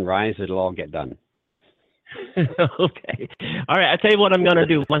creek doesn't rise, it'll all get done. Okay. All right. I'll tell you what I'm going to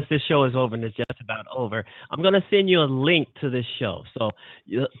do once this show is over, and it's just about over. I'm going to send you a link to this show. So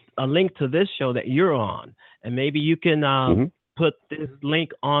a link to this show that you're on, and maybe you can put this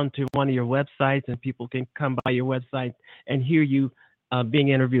link onto one of your websites, and people can come by your website and hear you being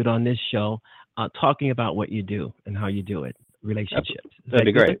interviewed on this show, talking about what you do and how you do it, relationships. That'd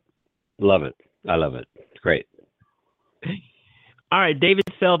be great. Love it. I love it. It's great. All right, David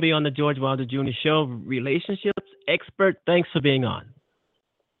Selley on the George Wilder Jr. Show, relationships expert. Thanks for being on.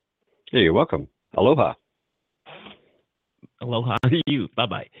 Yeah, you're welcome. Aloha. Aloha to you.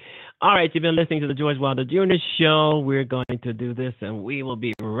 Bye-bye. All right, you've been listening to the George Wilder Jr. Show. We're going to do this, and we will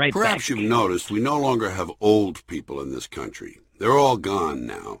be right back. Perhaps you've noticed we no longer have old people in this country. They're all gone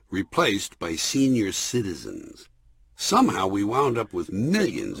now, replaced by senior citizens. Somehow we wound up with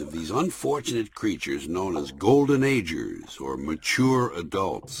millions of these unfortunate creatures known as golden agers or mature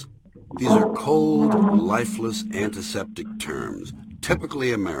adults. These are cold, lifeless, antiseptic terms,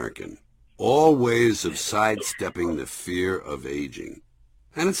 typically American, all ways of sidestepping the fear of aging.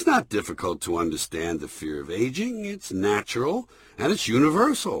 And it's not difficult to understand the fear of aging. It's natural, and it's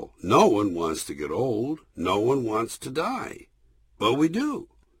universal. No one wants to get old. No one wants to die. But we do.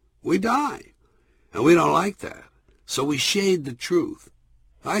 We die. And we don't like that. So we shade the truth.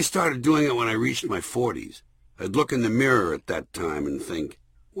 I started doing it when I reached my 40s. I'd look in the mirror at that time and think,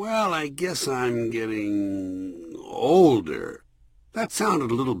 well, I guess I'm getting older. That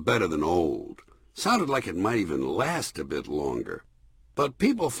sounded a little better than old. Sounded like it might even last a bit longer. But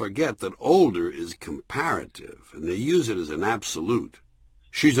people forget that older is comparative, and they use it as an absolute.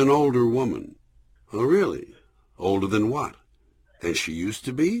 She's an older woman. Oh, really? Older than what? Than she used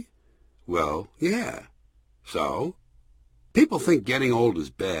to be? Well, yeah. So? People think getting old is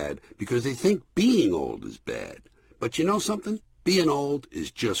bad because they think being old is bad. But you know something? Being old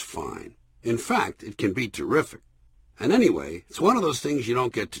is just fine. In fact, it can be terrific. And anyway, it's one of those things you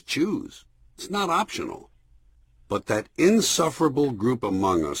don't get to choose. It's not optional. But that insufferable group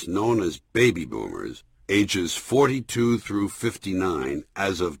among us known as baby boomers, ages 42 through 59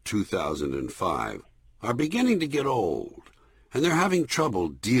 as of 2005, are beginning to get old, and they're having trouble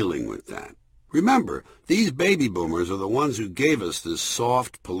dealing with that. Remember, these baby boomers are the ones who gave us this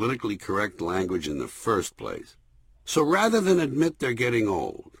soft, politically correct language in the first place. So rather than admit they're getting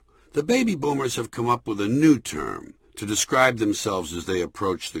old, the baby boomers have come up with a new term to describe themselves as they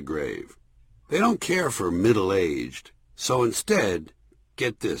approach the grave. They don't care for middle-aged, so instead,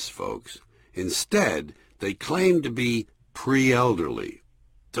 get this, folks, instead they claim to be pre-elderly.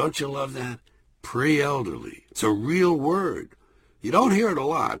 Don't you love that? Pre-elderly. It's a real word. You don't hear it a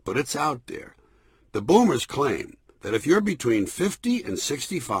lot, but it's out there. The boomers claim that if you're between 50 and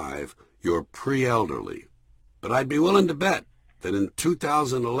 65, you're pre-elderly. But I'd be willing to bet that in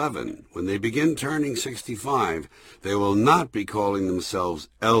 2011, when they begin turning 65, they will not be calling themselves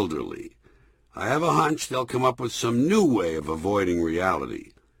elderly. I have a hunch they'll come up with some new way of avoiding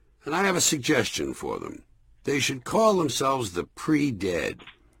reality. And I have a suggestion for them. They should call themselves the pre-dead.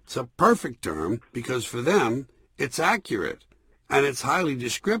 It's a perfect term because for them, it's accurate, and it's highly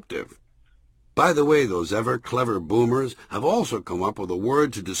descriptive. By the way, those ever-clever boomers have also come up with a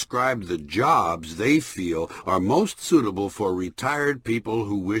word to describe the jobs they feel are most suitable for retired people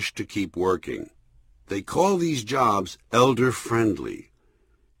who wish to keep working. They call these jobs elder-friendly.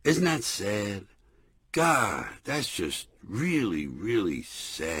 Isn't that sad? God, that's just really, really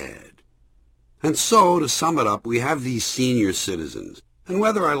sad. And so, to sum it up, we have these senior citizens. And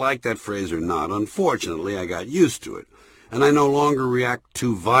whether I like that phrase or not, unfortunately, I got used to it, and I no longer react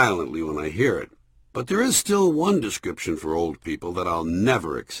too violently when I hear it. But there is still one description for old people that I'll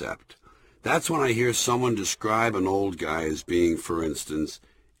never accept. That's when I hear someone describe an old guy as being, for instance,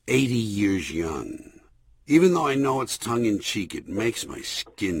 80 years young. Even though I know it's tongue-in-cheek, it makes my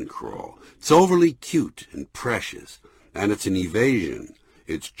skin crawl. It's overly cute and precious, and it's an evasion.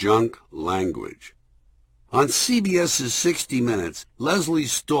 It's junk language. On CBS's 60 Minutes, Leslie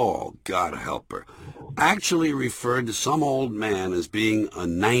Stahl, God help her, actually referred to some old man as being a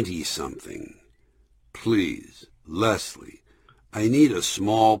 90-something. Please, Leslie, I need a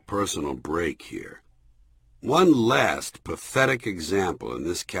small personal break here. One last pathetic example in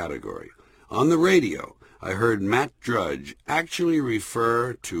this category. On the radio, I heard Matt Drudge actually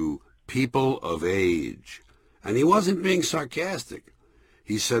refer to people of age, and he wasn't being sarcastic.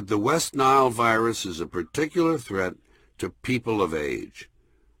 He said the West Nile virus is a particular threat to people of age.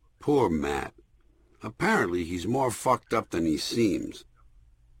 Poor Matt. Apparently he's more fucked up than he seems.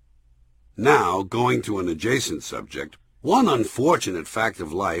 Now, going to an adjacent subject, one unfortunate fact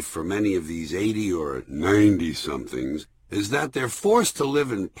of life for many of these 80 or 90-somethings is that they're forced to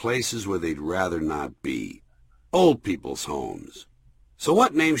live in places where they'd rather not be. Old people's homes. So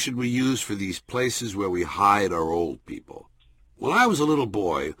what name should we use for these places where we hide our old people? When I was a little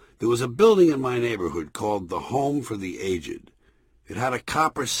boy, there was a building in my neighborhood called the Home for the Aged. It had a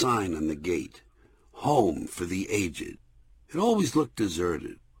copper sign on the gate. Home for the Aged. It always looked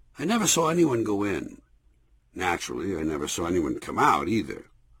deserted. I never saw anyone go in. Naturally, I never saw anyone come out either.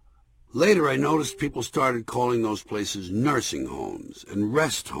 Later, I noticed people started calling those places nursing homes and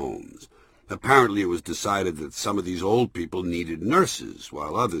rest homes. Apparently, it was decided that some of these old people needed nurses,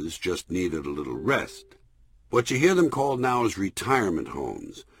 while others just needed a little rest. What you hear them called now is retirement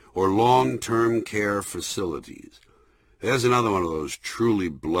homes, or long-term care facilities. There's another one of those truly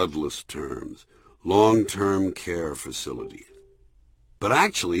bloodless terms, long-term care facility. But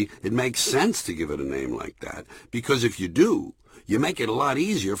actually, it makes sense to give it a name like that, because if you do, you make it a lot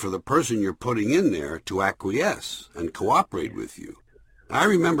easier for the person you're putting in there to acquiesce and cooperate with you. I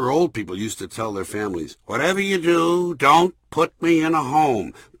remember old people used to tell their families, "Whatever you do, don't put me in a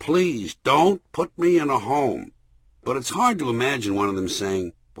home. Please, don't put me in a home." But it's hard to imagine one of them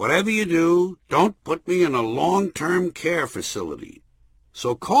saying, "Whatever you do, don't put me in a long-term care facility."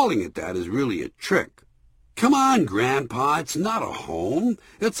 So calling it that is really a trick. Come on, Grandpa, it's not a home.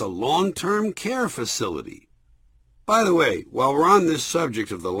 It's a long-term care facility. By the way, while we're on this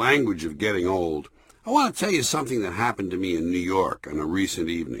subject of the language of getting old, I want to tell you something that happened to me in New York on a recent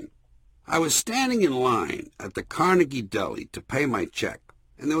evening. I was standing in line at the Carnegie Deli to pay my check,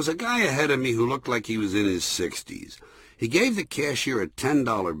 and there was a guy ahead of me who looked like he was in his 60s. He gave the cashier a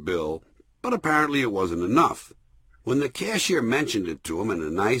 $10 bill, but apparently it wasn't enough. When the cashier mentioned it to him in a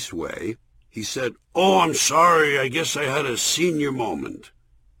nice way, he said, "Oh, I'm sorry, I guess I had a senior moment."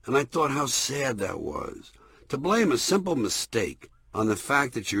 And I thought how sad that was. To blame a simple mistake on the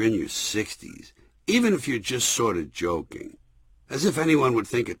fact that you're in your 60s, even if you're just sort of joking. As if anyone would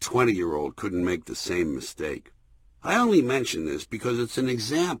think a 20-year-old couldn't make the same mistake. I only mention this because it's an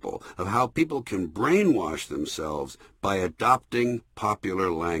example of how people can brainwash themselves by adopting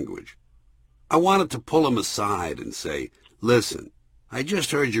popular language. I wanted to pull him aside and say, "Listen, I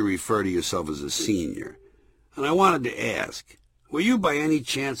just heard you refer to yourself as a senior, and I wanted to ask, were you by any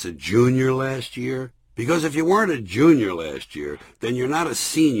chance a junior last year? Because if you weren't a junior last year, then you're not a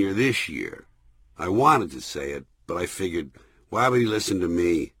senior this year." I wanted to say it, but I figured, why would he listen to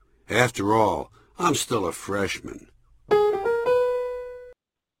me? After all, I'm still a freshman.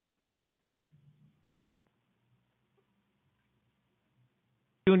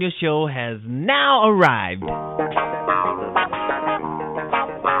 Junior Show has now arrived.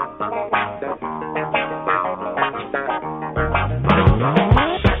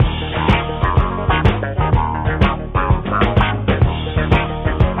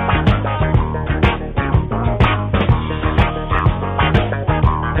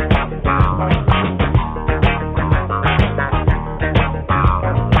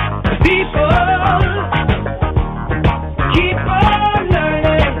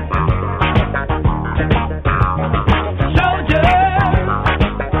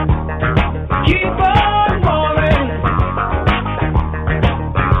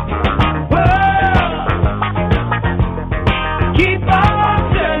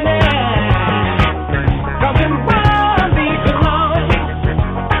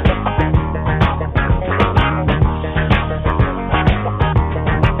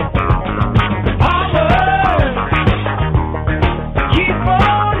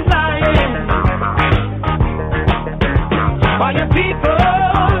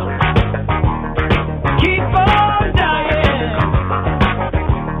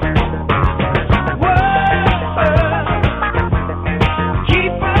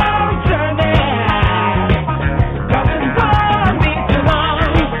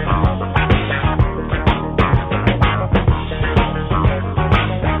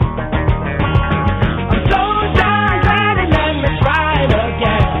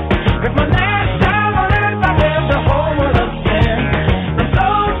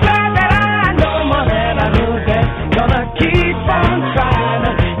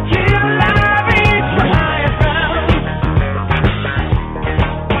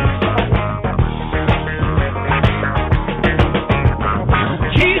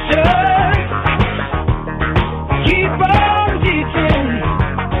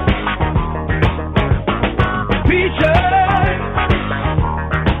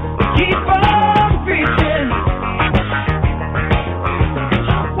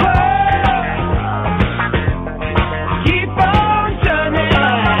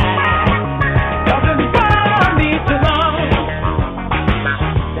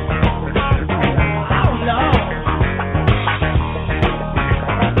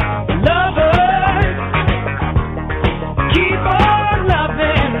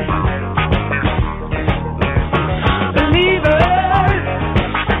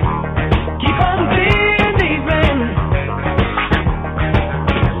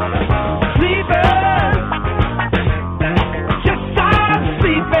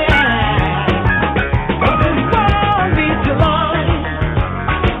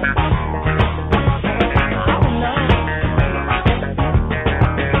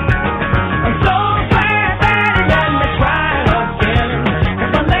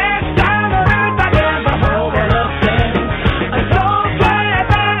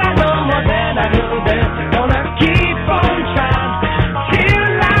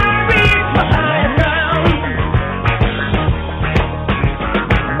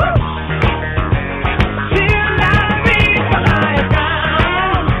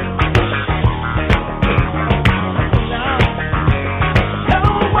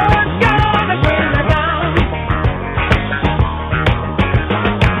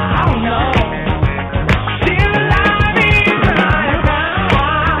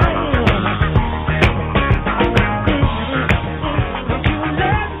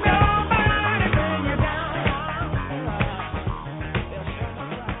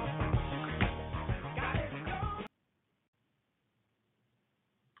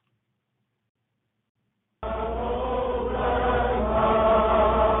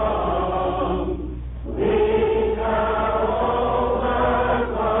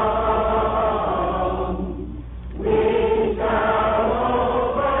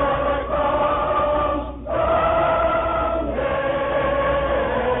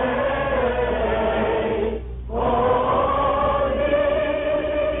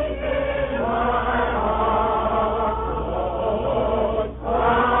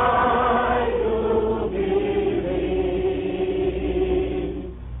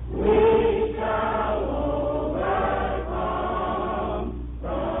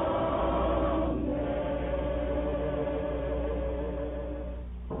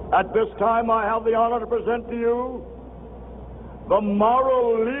 At this time, I have the honor to present to you the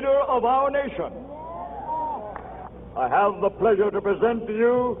moral leader of our nation. I have the pleasure to present to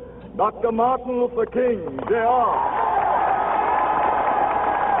you Dr. Martin Luther King, Jr.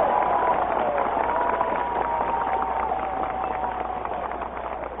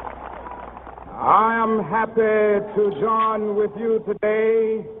 I am happy to join with you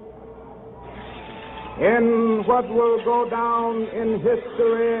today in what will go down in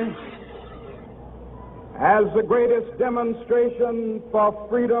history as the greatest demonstration for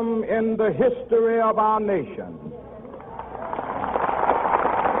freedom in the history of our nation.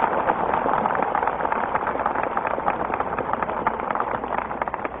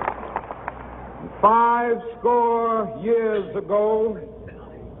 Five score years ago,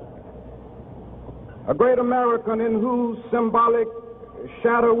 a great American in whose symbolic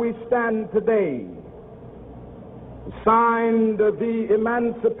shadow we stand today signed the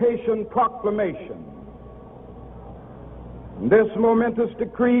Emancipation Proclamation. This momentous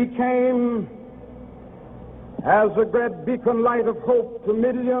decree came as a great beacon light of hope to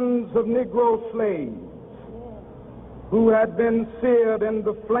millions of Negro slaves who had been seared in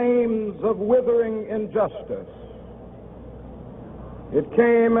the flames of withering injustice. It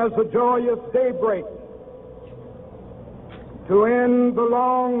came as a joyous daybreak to end the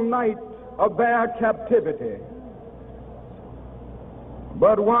long night of their captivity.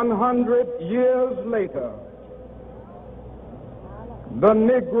 But 100 years later, the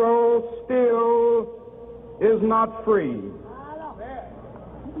Negro still is not free.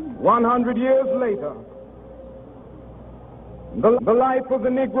 100 years later, the life of the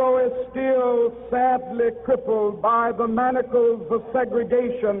Negro is still sadly crippled by the manacles of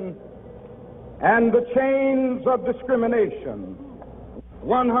segregation and the chains of discrimination.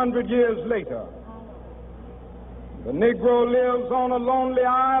 100 years later, the Negro lives on a lonely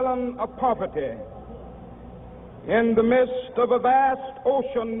island of poverty in the midst of a vast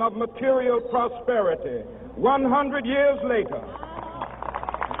ocean of material prosperity. 100 years later,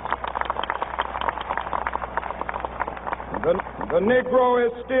 the Negro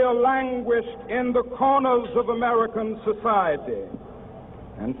is still languished in the corners of American society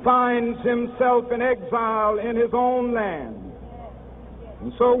and finds himself in exile in his own land.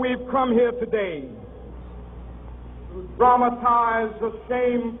 And so we've come here today to dramatize a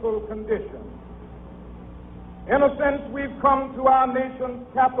shameful condition. In a sense, we've come to our nation's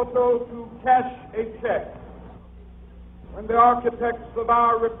capital to cash a check. When the architects of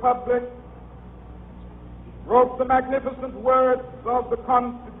our republic wrote the magnificent words of the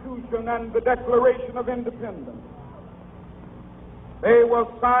Constitution and the Declaration of Independence, they were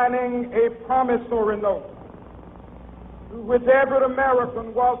signing a promissory note to which every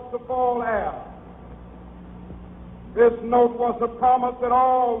American was to fall heir. This note was a promise that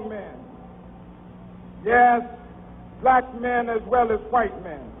all men, yes, black men as well as white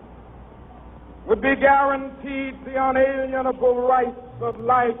men, would be guaranteed the unalienable rights of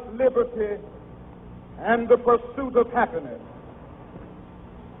life, liberty, and the pursuit of happiness.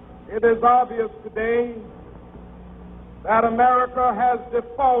 It is obvious today that America has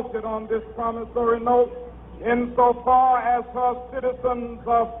defaulted on this promissory note insofar as her citizens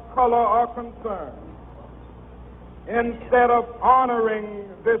of color are concerned. Instead of honoring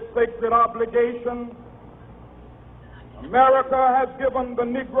this sacred obligation, America has given the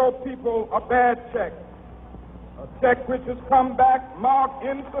Negro people a bad check, a check which has come back marked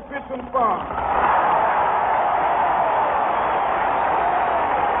insufficient funds.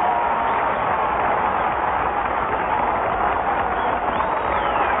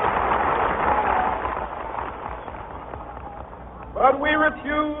 But we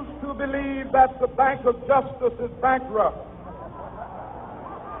refuse to believe that the Bank of Justice is bankrupt.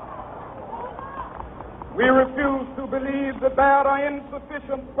 We refuse to believe that there are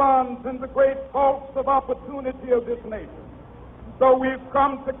insufficient funds in the great vaults of opportunity of this nation. So we've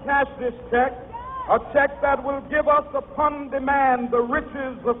come to cash this check, a check that will give us upon demand the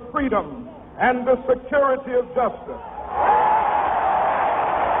riches of freedom and the security of justice.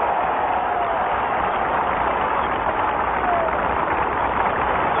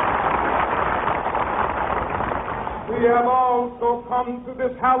 We have also come to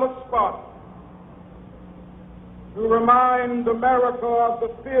this hallowed spot to remind America of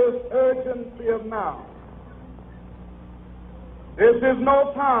the fierce urgency of now. This is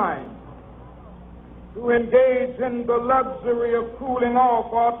no time to engage in the luxury of cooling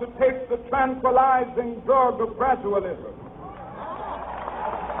off or to take the tranquilizing drug of gradualism.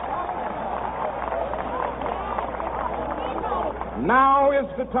 Now is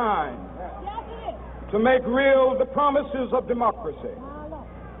the time to make real the promises of democracy.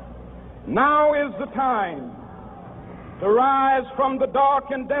 Now is the time to rise from the dark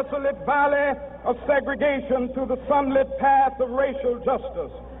and desolate valley of segregation to the sunlit path of racial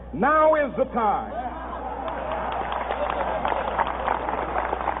justice. Now is the time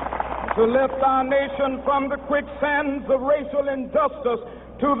to lift our nation from the quicksands of racial injustice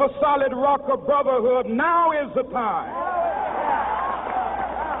to the solid rock of brotherhood. Now is the time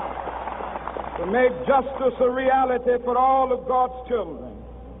to make justice a reality for all of God's children.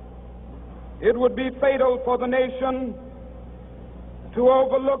 It would be fatal for the nation to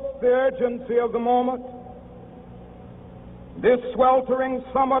overlook the urgency of the moment. This sweltering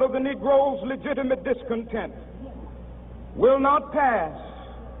summit of the Negro's legitimate discontent will not pass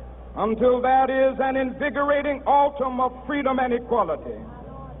until that is an invigorating autumn of freedom and equality.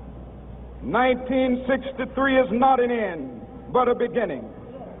 1963 is not an end, but a beginning.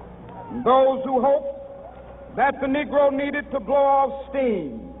 Those who hope that the Negro needed to blow off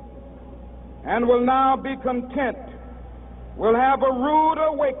steam and will now be content will have a rude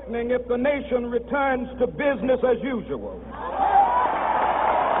awakening if the nation returns to business as usual.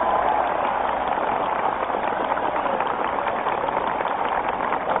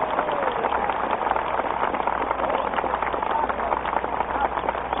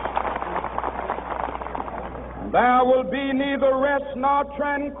 There will be neither rest nor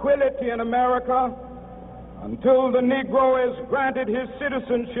tranquility in America until the Negro is granted his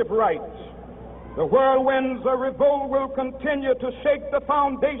citizenship rights. The whirlwinds of revolt will continue to shake the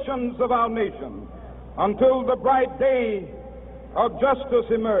foundations of our nation until the bright day of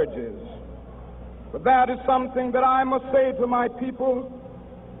justice emerges. But that is something that I must say to my people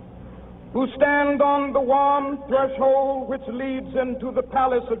who stand on the warm threshold which leads into the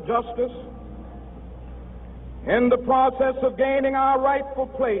palace of justice. In the process of gaining our rightful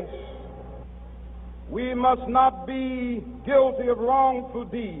place, we must not be guilty of wrongful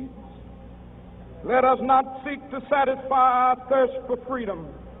deeds. Let us not seek to satisfy our thirst for freedom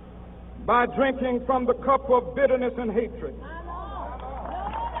by drinking from the cup of bitterness and hatred.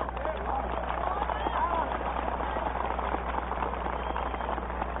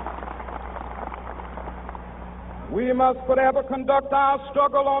 We must forever conduct our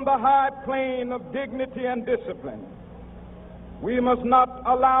struggle on the high plane of dignity and discipline. We must not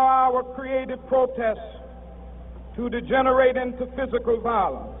allow our creative protests to degenerate into physical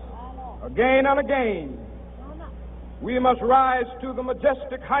violence. Again and again, we must rise to the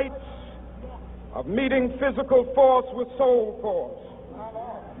majestic heights of meeting physical force with soul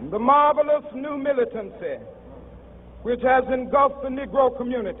force. The marvelous new militancy which has engulfed the Negro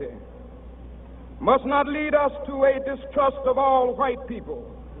community must not lead us to a distrust of all white people.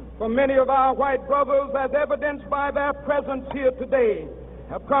 For many of our white brothers, as evidenced by their presence here today,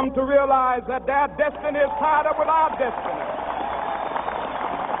 have come to realize that their destiny is tied up with our destiny.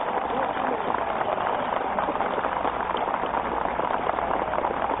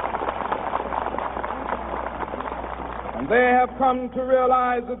 And they have come to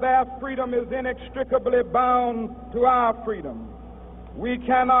realize that their freedom is inextricably bound to our freedom. We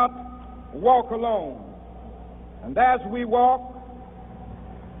cannot walk alone. And as we walk,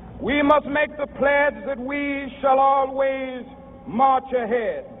 we must make the pledge that we shall always march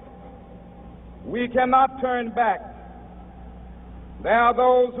ahead. We cannot turn back. There are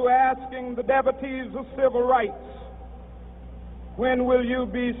those who are asking the devotees of civil rights, when will you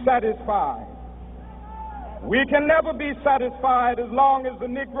be satisfied? We can never be satisfied as long as the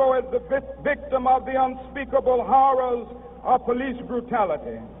Negro is the victim of the unspeakable horrors of police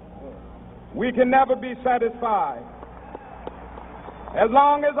brutality. We can never be satisfied as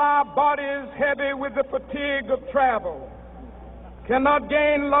long as our body is heavy with the fatigue of travel, cannot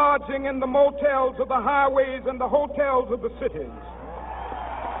gain lodging in the motels of the highways and the hotels of the cities.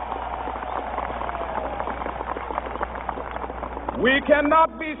 We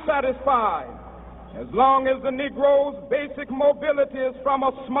cannot be satisfied as long as the Negro's basic mobility is from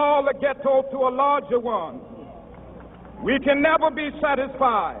a smaller ghetto to a larger one. We can never be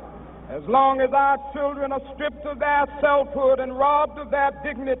satisfied as long as our children are stripped of their selfhood and robbed of their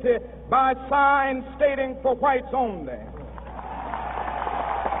dignity by signs stating for whites only.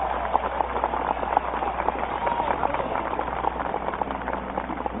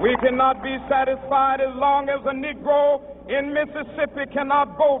 We cannot be satisfied as long as a Negro in Mississippi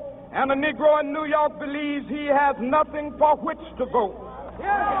cannot vote and a Negro in New York believes he has nothing for which to vote.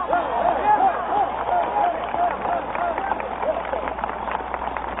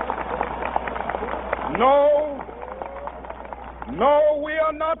 No, we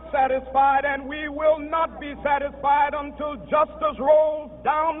are not satisfied, and we will not be satisfied until justice rolls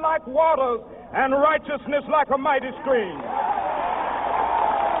down like waters and righteousness like a mighty stream.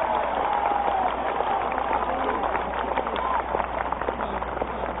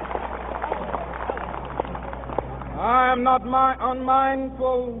 I am not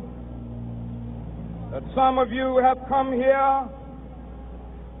unmindful that some of you have come here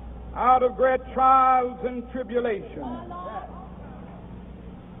out of great trials and tribulations.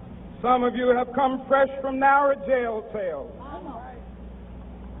 Some of you have come fresh from narrow jail cells.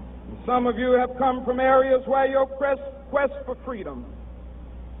 Some of you have come from areas where your quest for freedom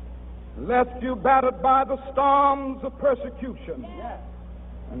left you battered by the storms of persecution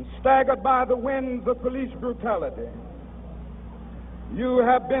and staggered by the winds of police brutality. You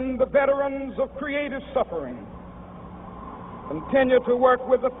have been the veterans of creative suffering. Continue to work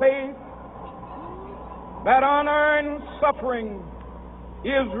with the faith that unearned suffering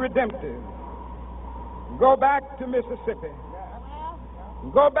is redemptive. Go back to Mississippi.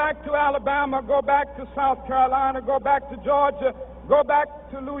 Go back to Alabama. Go back to South Carolina. Go back to Georgia. Go back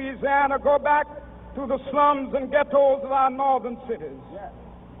to Louisiana. Go back to the slums and ghettos of our northern cities.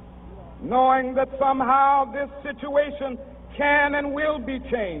 Knowing that somehow this situation can and will be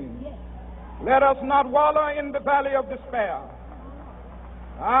changed. Let us not wallow in the valley of despair.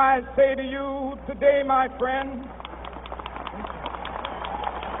 I say to you today, my friend,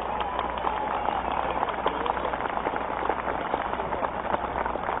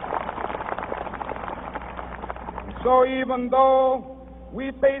 so even though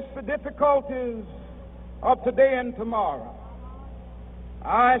we face the difficulties of today and tomorrow,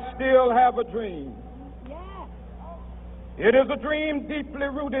 I still have a dream. It is a dream deeply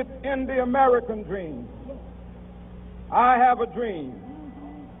rooted in the American dream. I have a dream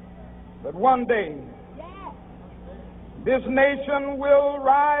that one day this nation will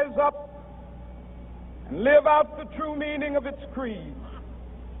rise up and live out the true meaning of its creed.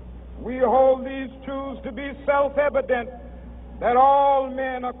 We hold these truths to be self-evident, that all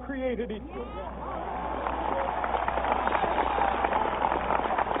men are created equal.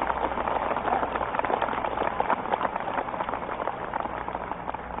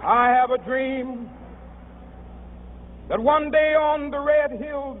 I have a dream that one day on the red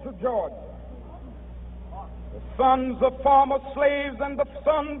hills of Georgia, the sons of former slaves and the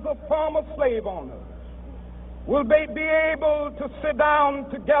sons of former slave owners will be able to sit down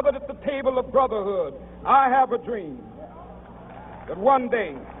together at the table of brotherhood. I have a dream that one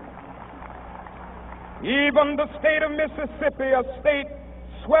day, even the state of Mississippi, a state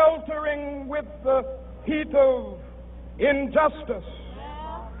sweltering with the heat of injustice,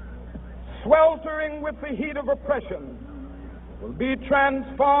 sweltering with the heat of oppression, will be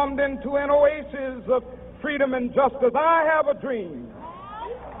transformed into an oasis of freedom and justice. I have a dream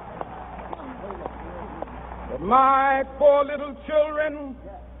that my 4 little children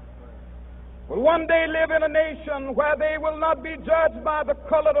will one day live in a nation where they will not be judged by the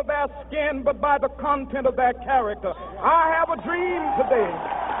color of their skin, but by the content of their character. I have a dream today.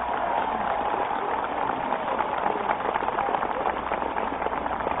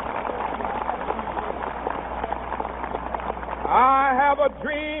 I have a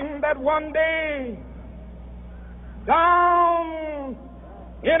dream that one day, down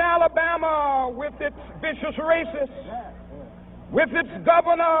in Alabama, with its vicious racists, with its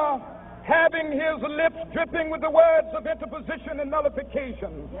governor having his lips dripping with the words of interposition and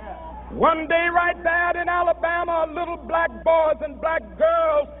nullification, one day right there in Alabama, little black boys and black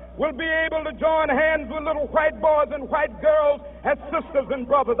girls will be able to join hands with little white boys and white girls as sisters and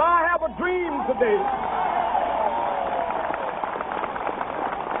brothers. I have a dream today.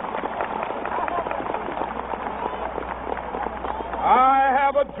 I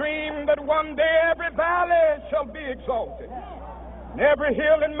have a dream that one day every valley shall be exalted, and every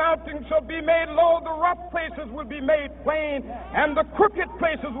hill and mountain shall be made low, the rough places will be made plain, and the crooked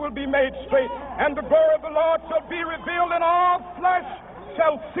places will be made straight, and the glory of the Lord shall be revealed, and all flesh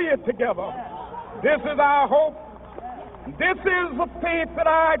shall see it together. This is our hope. This is the faith that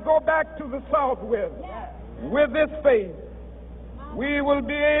I go back to the South with. With this faith, we will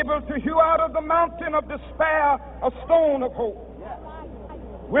be able to hew out of the mountain of despair a stone of hope.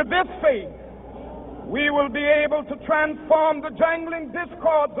 With this faith, we will be able to transform the jangling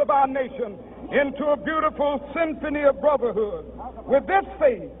discords of our nation into a beautiful symphony of brotherhood. With this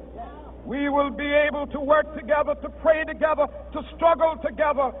faith, we will be able to work together, to pray together, to struggle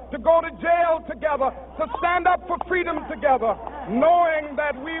together, to go to jail together, to stand up for freedom together, knowing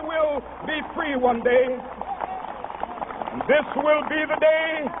that we will be free one day. This will be the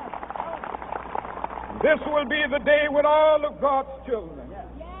day. This will be the day when all of God's children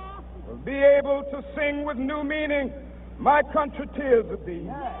will be able to sing with new meaning, my country, tears of thee.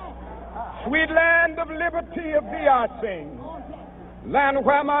 Sweet land of liberty, of thee I sing. Land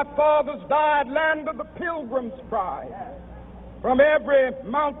where my fathers died, land of the pilgrim's pride. From every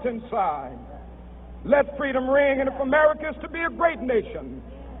mountainside, Let freedom ring, and if America is to be a great nation,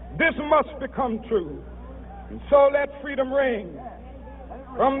 this must become true. And so let freedom ring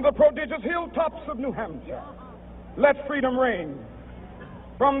from the prodigious hilltops of New Hampshire. Let freedom ring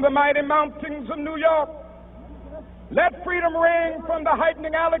from the mighty mountains of New York. Let freedom ring from the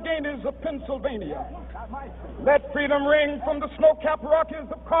heightening Alleghanies of Pennsylvania. Let freedom ring from the snow-capped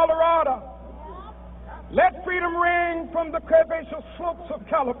Rockies of Colorado. Let freedom ring from the curvaceous slopes of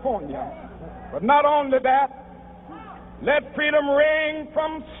California. But not only that, let freedom ring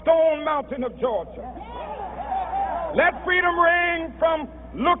from Stone Mountain of Georgia. Let freedom ring from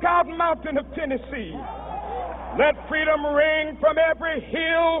Lookout Mountain of Tennessee. Let freedom ring from every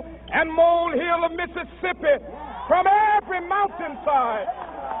hill and molehill of Mississippi, from every mountainside.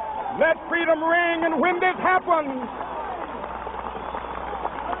 Let freedom ring, and when this happens,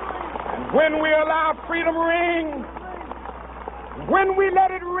 and when we allow freedom ring, when we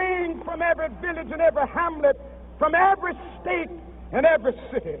let it ring from every village and every hamlet, from every state and every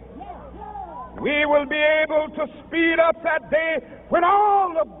city, we will be able to speed up that day when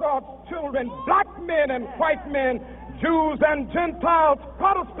all of God's children, black men and white men, Jews and Gentiles,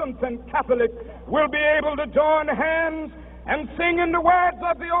 Protestants and Catholics, will be able to join hands and sing in the words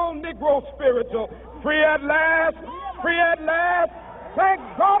of the old Negro spiritual, free at last, free at last. Thank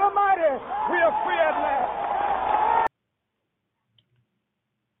God Almighty, we are free at last.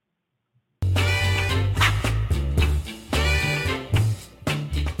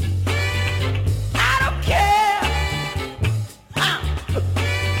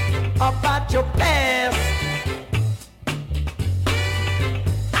 About your past,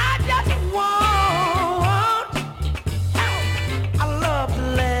 I just want I love to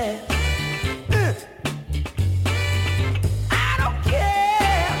laugh. I don't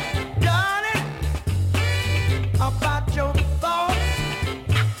care, darling,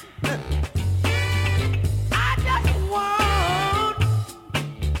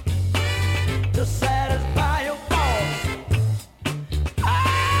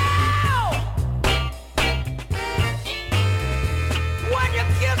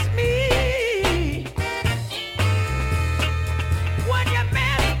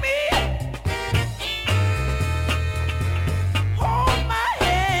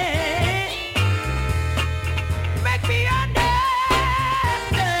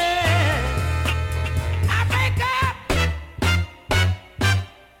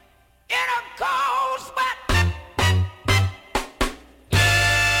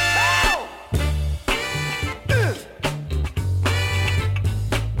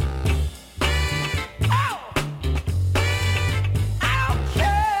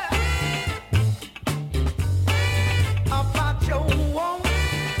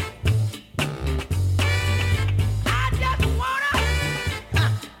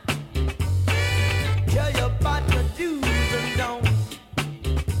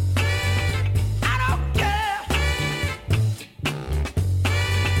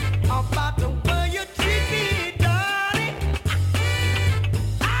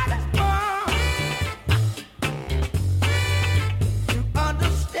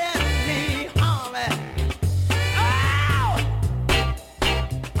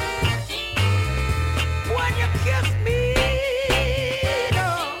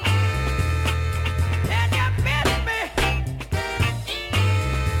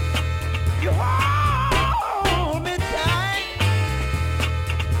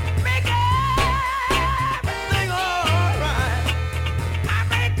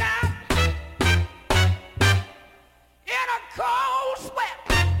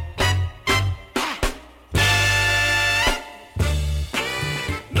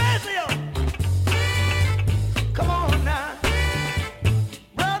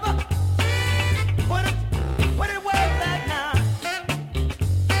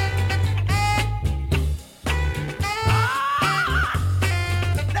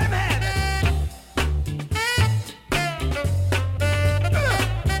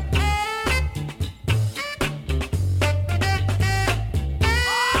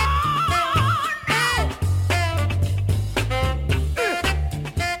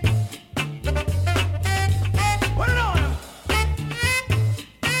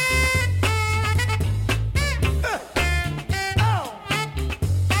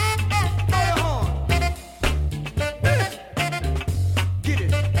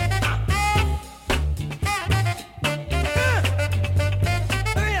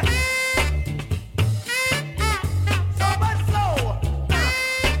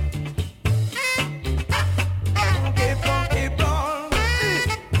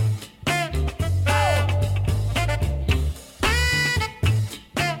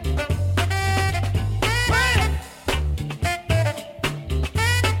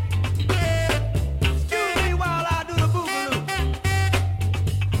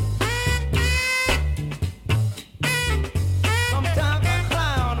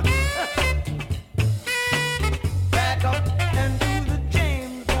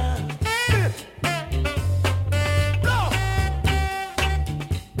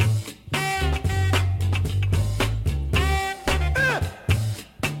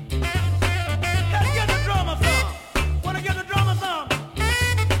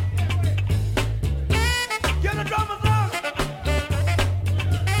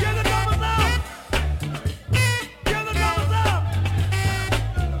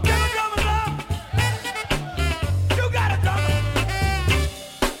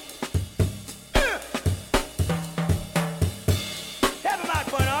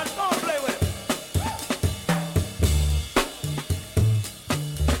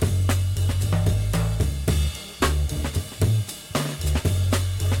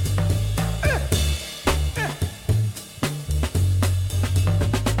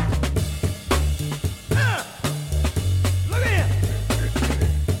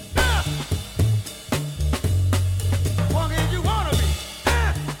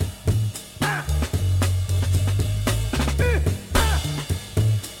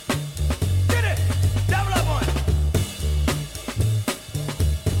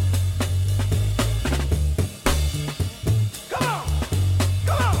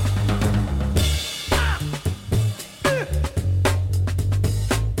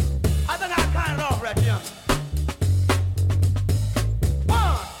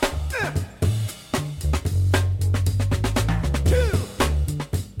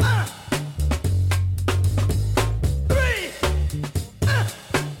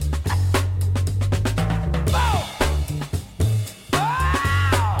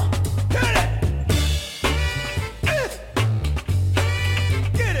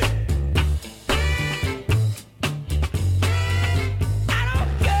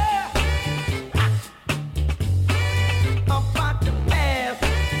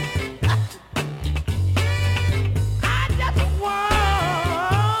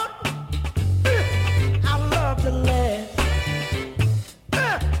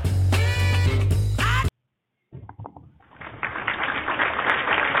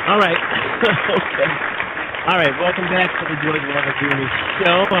 All right. Okay. All right. Welcome back to the George Wilder Jr.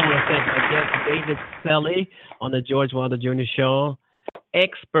 Show. I want to thank my guest, David Selley, on the George Wilder Jr. Show.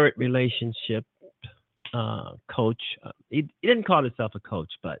 Expert relationship coach. He didn't call himself a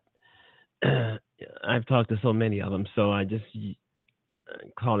coach, but I've talked to so many of them, so I just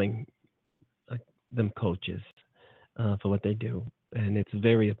calling them coaches for what they do, and it's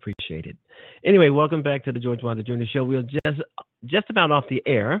very appreciated. Anyway, welcome back to the George Wilder Jr. Show. We're just about off the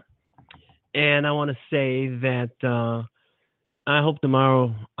air, and I want to say that I hope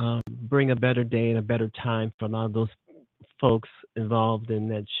tomorrow bring a better day and a better time for a lot of those folks involved in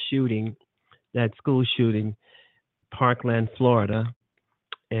that shooting, that school shooting, Parkland, Florida.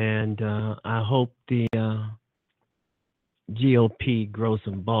 And I hope the GOP grow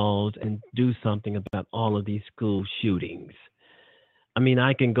some balls and do something about all of these school shootings. I mean,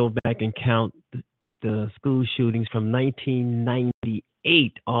 I can go back and count the school shootings from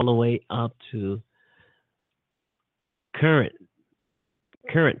 1998 all the way up to current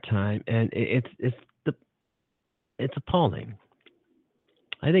time, and it's appalling.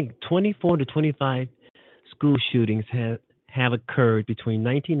 I think 24 to 25 school shootings have occurred between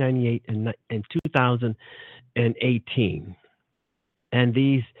 1998 and 2018, and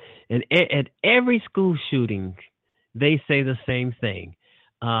at every school shooting, they say the same thing.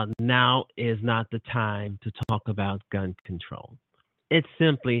 Now is not the time to talk about gun control. It's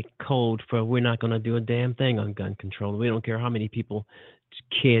simply code for we're not going to do a damn thing on gun control. We don't care how many people,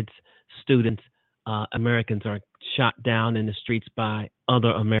 kids, students, Americans are shot down in the streets by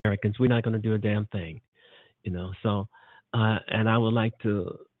other Americans. We're not going to do a damn thing, So, and I would like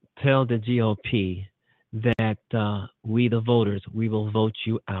to tell the GOP that we, the voters, we will vote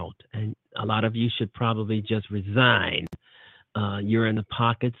you out. And a lot of you should probably just resign. You're in the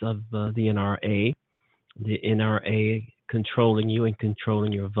pockets of the NRA. The NRA controlling you and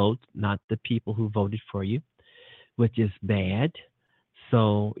controlling your vote, not the people who voted for you, which is bad.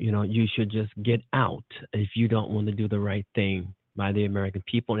 So, you should just get out if you don't want to do the right thing by the American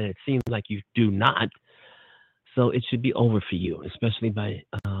people. And it seems like you do not. So it should be over for you, especially by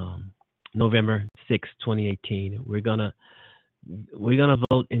November 6, 2018. We're gonna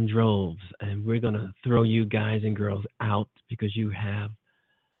vote in droves, and we're gonna throw you guys and girls out because you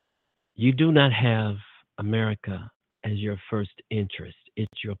do not have America as your first interest.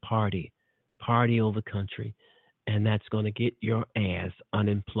 It's your party over country, and that's going to get your ass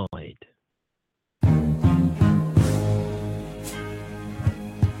unemployed.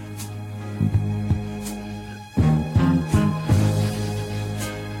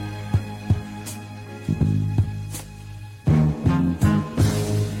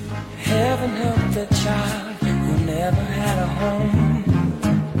 Heaven help the child who never had a home.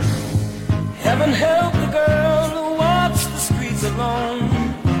 Heaven help the girl who walks the streets alone.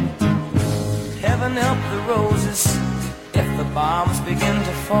 Heaven help the roses if the bombs begin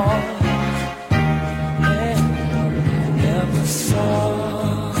to fall. Heaven never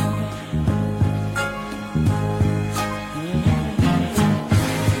saw.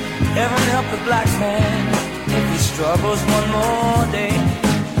 Heaven help the black man if he struggles one more day.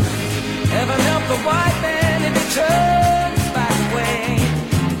 Heaven help the white man if he turns back away.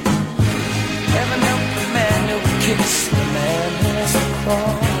 Heaven help the man who kicks the man who has a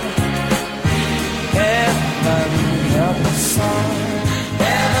crawl. Heaven help us all.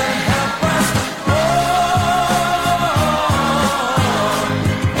 Heaven help us all.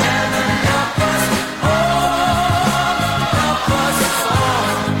 Heaven help us all. Help us all.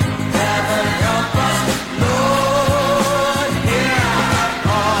 Heaven help us, Lord, hear our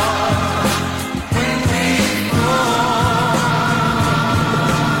call when we fall.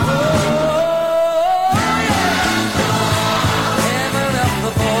 Oh, yeah. Heaven help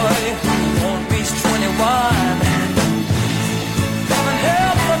the boy who won't reach 21. Heaven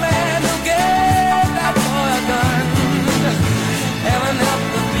help the man who gave that boy a gun. Heaven help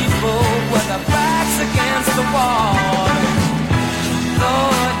the people with their backs against the wall.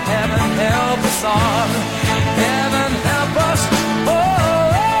 Lord, heaven help us all. Heaven help us.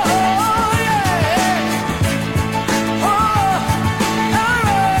 Oh, yeah. Oh, all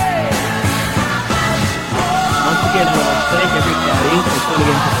right. Once again, I want to thank everybody for tuning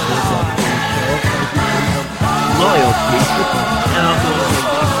in to the George Wilder Jr. Show. Thank you for your loyalty. And also want to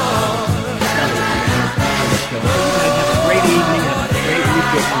thank you for the show. You guys have a great evening, have a great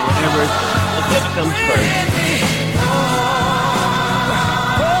weekend, and whatever comes first.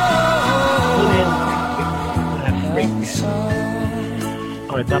 Tune in. Have a great weekend.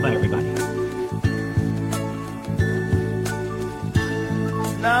 All right, bye-bye, everybody.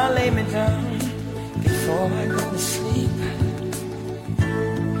 Now lay me down before I go to sleep.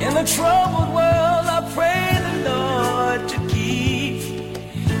 In In a troubled world, I pray the Lord to keep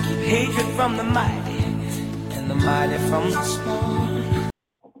hatred from the mighty and the mighty from the small.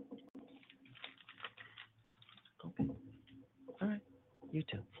 Okay. All right. You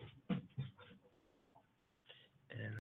too.